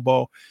flag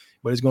football.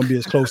 But it's going to be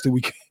as close to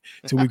we could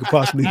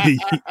possibly be.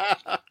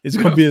 It's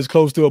going to be as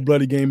close to a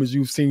bloody game as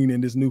you've seen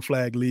in this new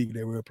flag league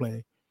that we're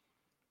playing.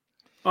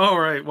 All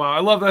right. Wow. I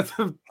love that.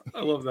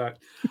 I love that.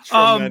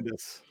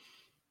 Tremendous.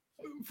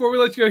 Before we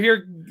let you go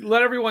here,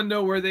 let everyone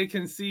know where they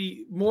can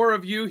see more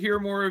of you, hear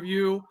more of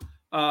you,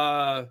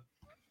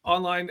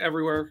 online,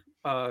 everywhere.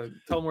 Tell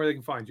them where they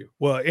can find you.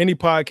 Well, any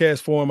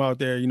podcast forum out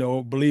there,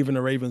 Believe in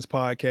the Ravens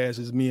podcast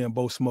is me and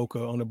Bo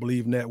Smoker on the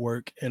Believe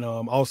Network. And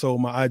also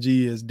my IG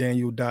is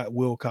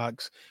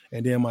Daniel.Wilcox.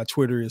 And then my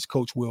Twitter is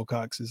Coach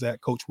Wilcox, is at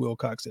Coach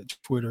Wilcox at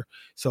Twitter.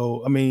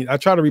 So, I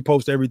try to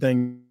repost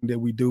everything that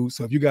we do.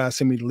 So if you guys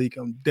send me the link,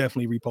 I'm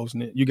definitely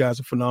reposting it. You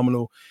guys are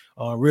phenomenal.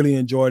 Really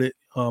enjoyed it.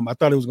 I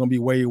thought it was going to be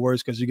way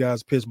worse because you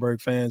guys are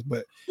Pittsburgh fans,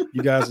 but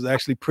you guys are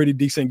actually pretty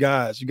decent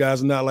guys. You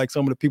guys are not like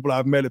some of the people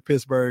I've met at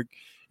Pittsburgh,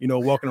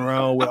 walking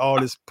around with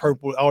all this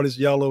purple, all this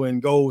yellow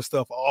and gold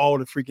stuff all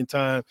the freaking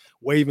time,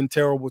 waving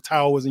terrible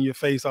towels in your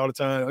face all the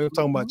time. I'm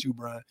talking about you,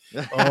 Brian.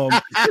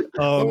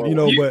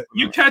 But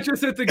you catch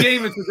us at the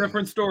game, it's a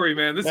different story,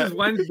 man. This is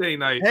Wednesday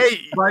night. Hey,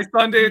 by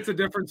Sunday, it's a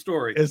different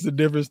story. It's a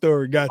different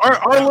story.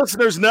 Gotcha. Our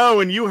listeners know,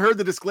 and you heard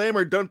the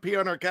disclaimer. Don't pee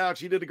on our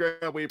couch. You did a great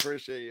job. We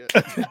appreciate you.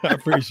 I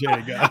appreciate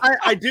it, guys.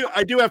 I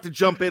do have to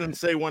jump in and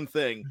say one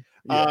thing.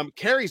 Yeah.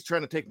 Carrie's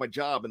trying to take my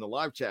job in the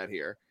live chat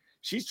here.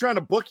 She's trying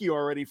to book you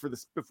already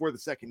before the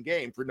second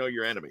game for Know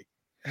Your Enemy.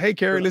 Hey,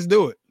 Carrie, let's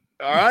do it.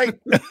 All right.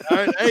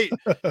 Hey,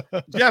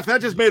 Jeff,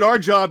 that just made our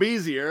job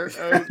easier.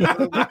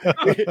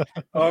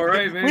 All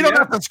right, man. We don't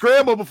have to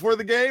scramble before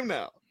the game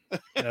now.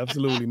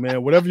 Absolutely,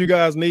 man. Whatever you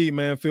guys need,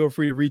 man, feel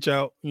free to reach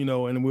out,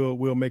 and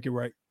we'll make it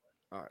right.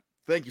 All right.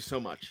 Thank you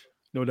so much.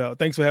 No doubt.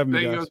 Thanks for having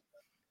me, guys.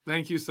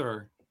 Thank you,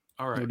 sir.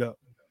 All right. No doubt.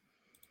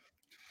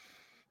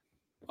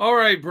 All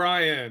right,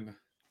 Brian.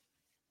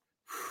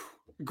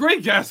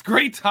 Great guest,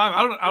 great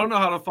time. I don't know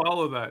how to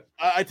follow that.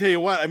 I tell you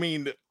what,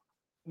 one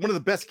of the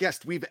best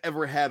guests we've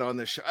ever had on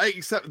this show,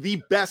 except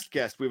the best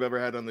guest we've ever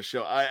had on the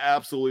show. I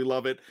absolutely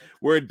love it.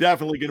 We're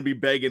definitely going to be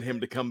begging him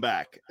to come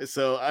back.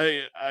 So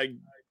I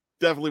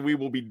definitely, we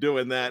will be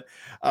doing that.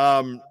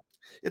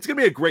 It's going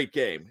to be a great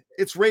game.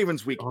 It's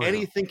Ravens week.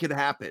 Anything can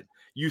happen.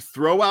 You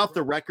throw out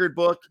the record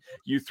book,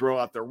 you throw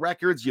out the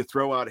records, you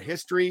throw out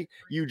history.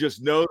 You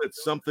just know that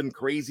something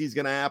crazy is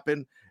going to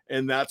happen.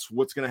 And that's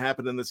what's going to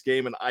happen in this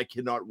game, and I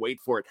cannot wait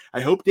for it.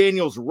 I hope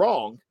Daniel's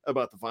wrong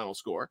about the final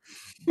score,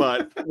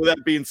 but with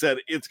that being said,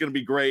 it's going to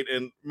be great.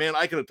 And, man,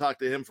 I could have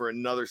talked to him for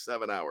another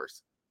 7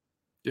 hours.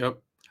 Yep.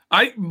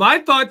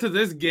 My thought to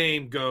this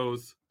game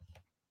goes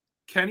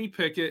Kenny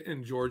Pickett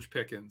and George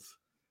Pickens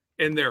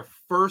in their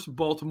first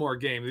Baltimore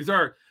game. It's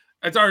our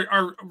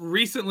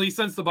recently,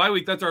 since the bye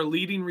week, that's our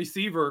leading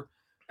receiver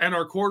and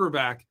our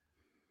quarterback.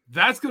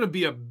 That's going to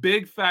be a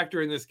big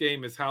factor in this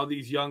game, is how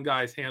these young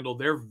guys handle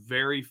their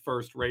very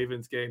first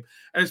Ravens game.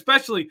 And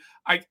especially,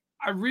 I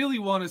really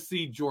want to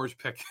see George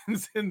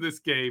Pickens in this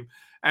game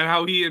and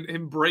how he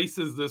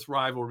embraces this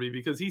rivalry,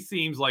 because he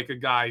seems like a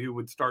guy who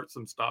would start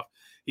some stuff.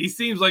 He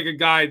seems like a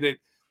guy that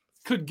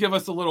could give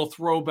us a little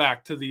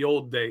throwback to the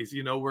old days,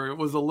 where it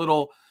was a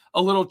little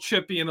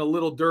chippy and a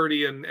little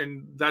dirty,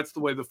 and that's the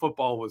way the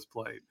football was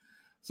played.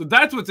 So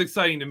that's what's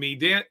exciting to me.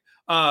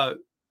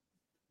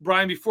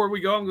 Brian, before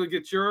we go, I'm going to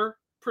get your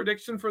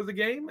prediction for the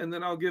game, and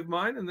then I'll give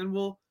mine, and then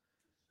we'll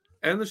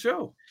end the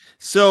show.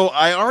 So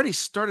I already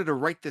started to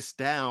write this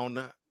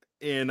down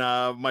in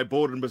my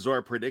bold and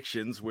bizarre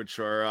predictions, which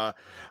are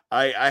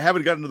I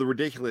haven't gotten to the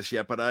ridiculous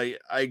yet, but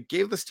I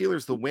gave the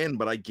Steelers the win,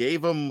 but I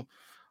gave them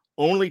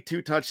only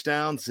 2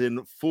 touchdowns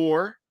and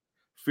 4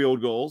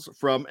 field goals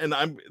from, and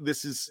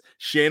this is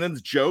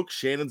Shannon's joke,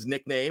 Shannon's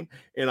nickname,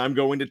 and I'm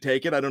going to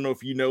take it. I don't know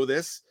if you know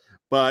this,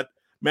 but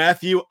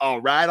Matthew,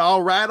 all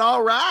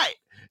right.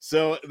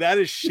 So that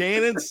is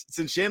Shannon's.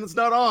 Since Shannon's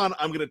not on,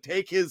 I'm going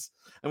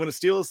to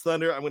steal his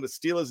thunder. I'm going to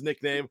steal his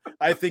nickname.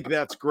 I think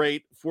that's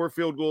great. 4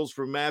 field goals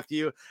from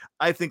Matthew.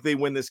 I think they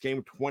win this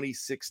game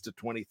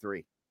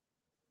 26-23.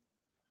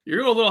 You're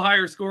going a little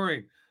higher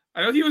scoring.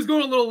 I know he was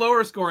going a little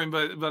lower scoring,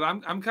 but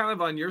I'm kind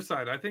of on your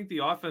side. I think the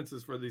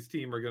offenses for this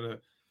team are going to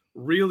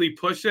really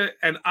push it,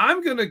 and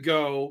I'm going to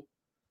go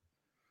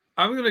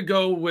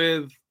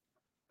with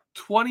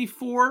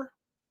 24.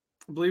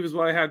 I believe is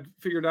what I had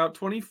figured out.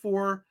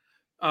 24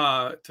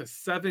 to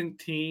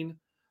 17.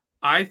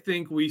 I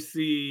think we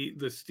see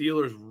the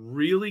Steelers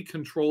really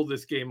control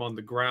this game on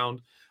the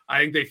ground. I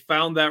think they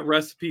found that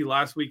recipe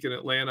last week in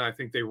Atlanta. I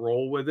think they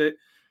roll with it,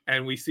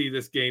 and we see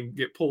this game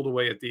get pulled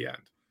away at the end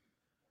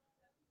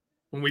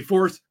when we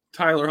force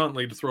Tyler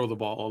Huntley to throw the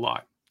ball a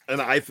lot.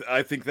 And I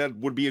think that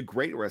would be a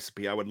great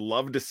recipe. I would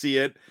love to see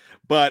it.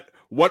 But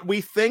what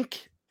we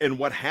think and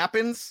what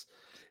happens,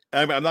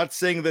 I'm not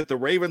saying that the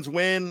Ravens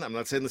win. I'm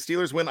not saying the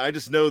Steelers win. I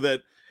just know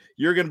that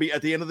you're going to be,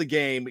 at the end of the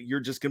game, you're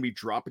just going to be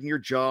dropping your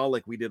jaw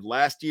like we did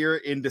last year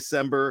in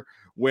December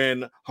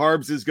when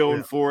Harbs is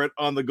going for it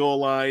on the goal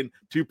line,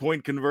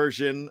 2-point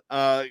conversion,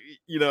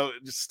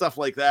 just stuff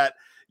like that.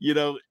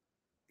 You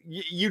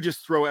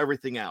just throw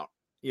everything out,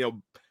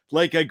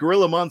 like a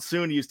Gorilla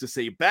Monsoon used to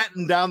say,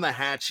 batten down the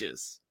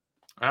hatches.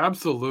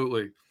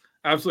 Absolutely.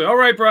 All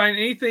right, Brian,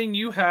 anything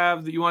you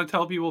have that you want to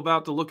tell people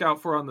about to look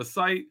out for on the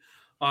site,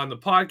 on the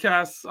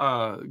podcast?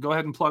 Go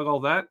ahead and plug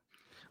all that.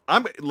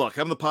 I'm the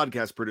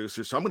podcast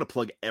producer, so I'm going to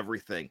plug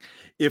everything.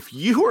 If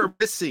you are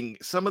missing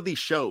some of these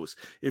shows,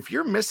 if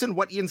you're missing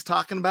what Ian's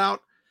talking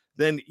about,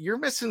 then you're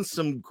missing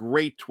some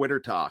great Twitter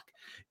talk.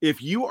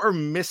 If you are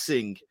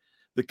missing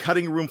the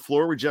cutting room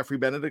floor with Jeffrey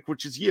Benedict,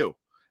 which is you,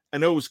 I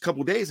know it was a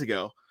couple days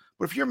ago,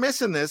 but if you're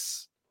missing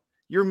this,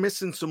 you're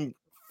missing some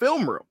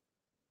film room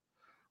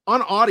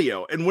on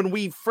audio. And when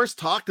we first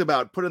talked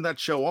about putting that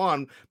show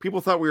on,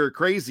 people thought we were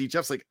crazy.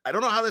 Jeff's like, I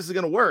don't know how this is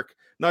going to work.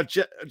 Not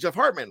Jeff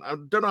Hartman. I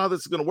don't know how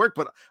this is going to work,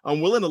 but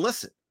I'm willing to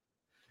listen.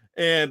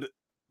 And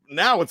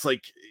now it's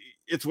like,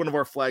 it's one of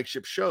our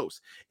flagship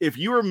shows. If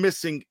you are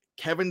missing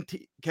Kevin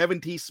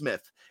T.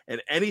 Smith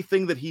and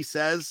anything that he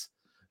says,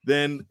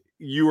 then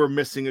you are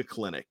missing a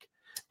clinic.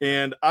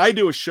 And I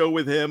do a show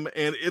with him,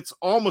 and it's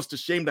almost a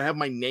shame to have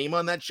my name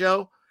on that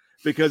show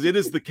because it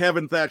is the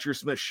Kevin Thatcher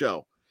Smith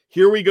show.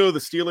 Here we go, the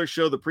Steelers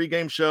show, the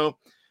pregame show.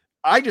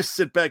 I just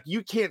sit back.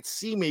 You can't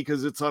see me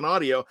because it's on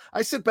audio.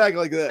 I sit back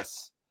like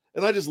this,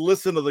 and I just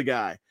listen to the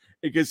guy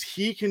because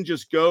he can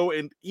just go,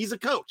 and he's a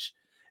coach,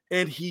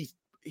 and he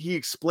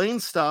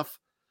explains stuff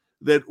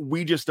that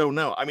we just don't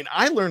know. I mean,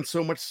 I learned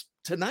so much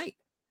tonight.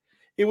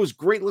 It was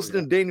great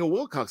listening to Daniel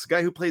Wilcox, the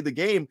guy who played the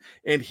game,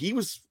 and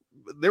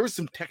there was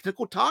some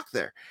technical talk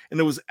there, and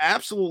it was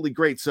absolutely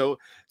great. So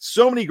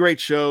many great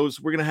shows.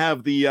 We're gonna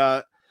have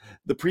the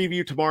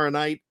preview tomorrow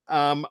night.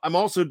 I'm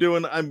also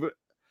doing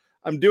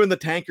the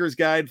Tankers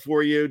guide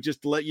for you,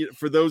 just to let you,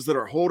 for those that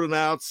are holding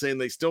out, saying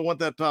they still want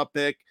that top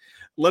pick,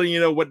 letting you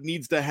know what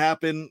needs to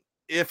happen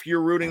if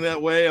you're rooting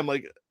that way. I'm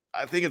like,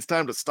 I think it's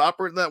time to stop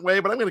rooting that way,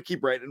 but I'm going to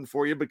keep writing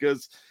for you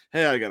because,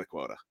 hey, I got a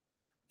quota.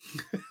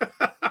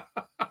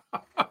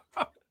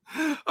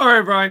 All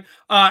right, Brian.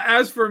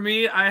 As for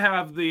me, I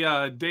have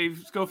the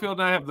Dave Schofield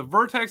and I have the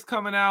Vertex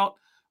coming out.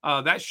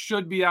 That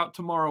should be out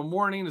tomorrow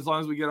morning as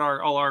long as we get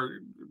all our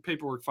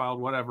paperwork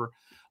filed, whatever.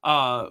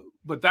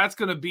 But that's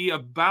going to be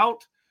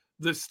about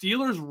the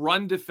Steelers'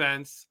 run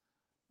defense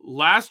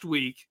last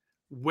week,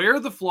 where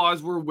the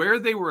flaws were, where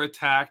they were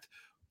attacked,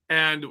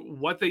 and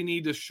what they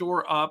need to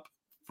shore up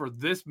for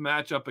this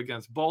matchup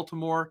against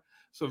Baltimore.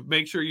 So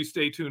make sure you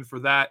stay tuned for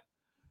that.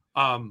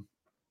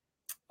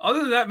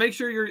 Other than that, make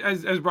sure you're,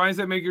 as Brian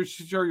said, make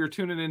sure you're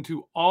tuning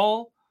into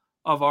all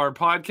of our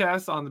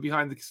podcasts on the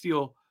Behind the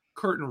Steel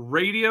Curtain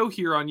Radio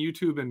here on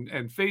YouTube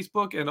and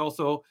Facebook, and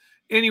also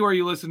anywhere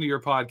you listen to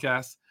your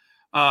podcasts.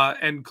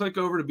 And click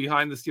over to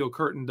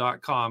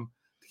BehindTheSteelCurtain.com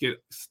to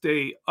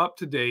stay up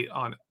to date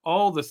on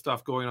all the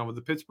stuff going on with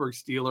the Pittsburgh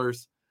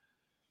Steelers.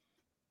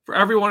 For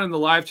everyone in the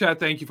live chat,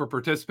 thank you for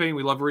participating.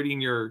 We love reading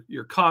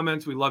your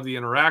comments. We love the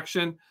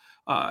interaction.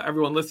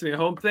 Everyone listening at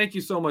home, thank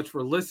you so much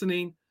for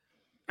listening.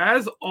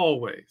 As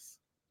always,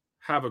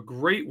 have a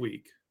great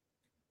week,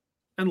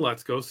 and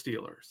let's go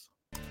Steelers.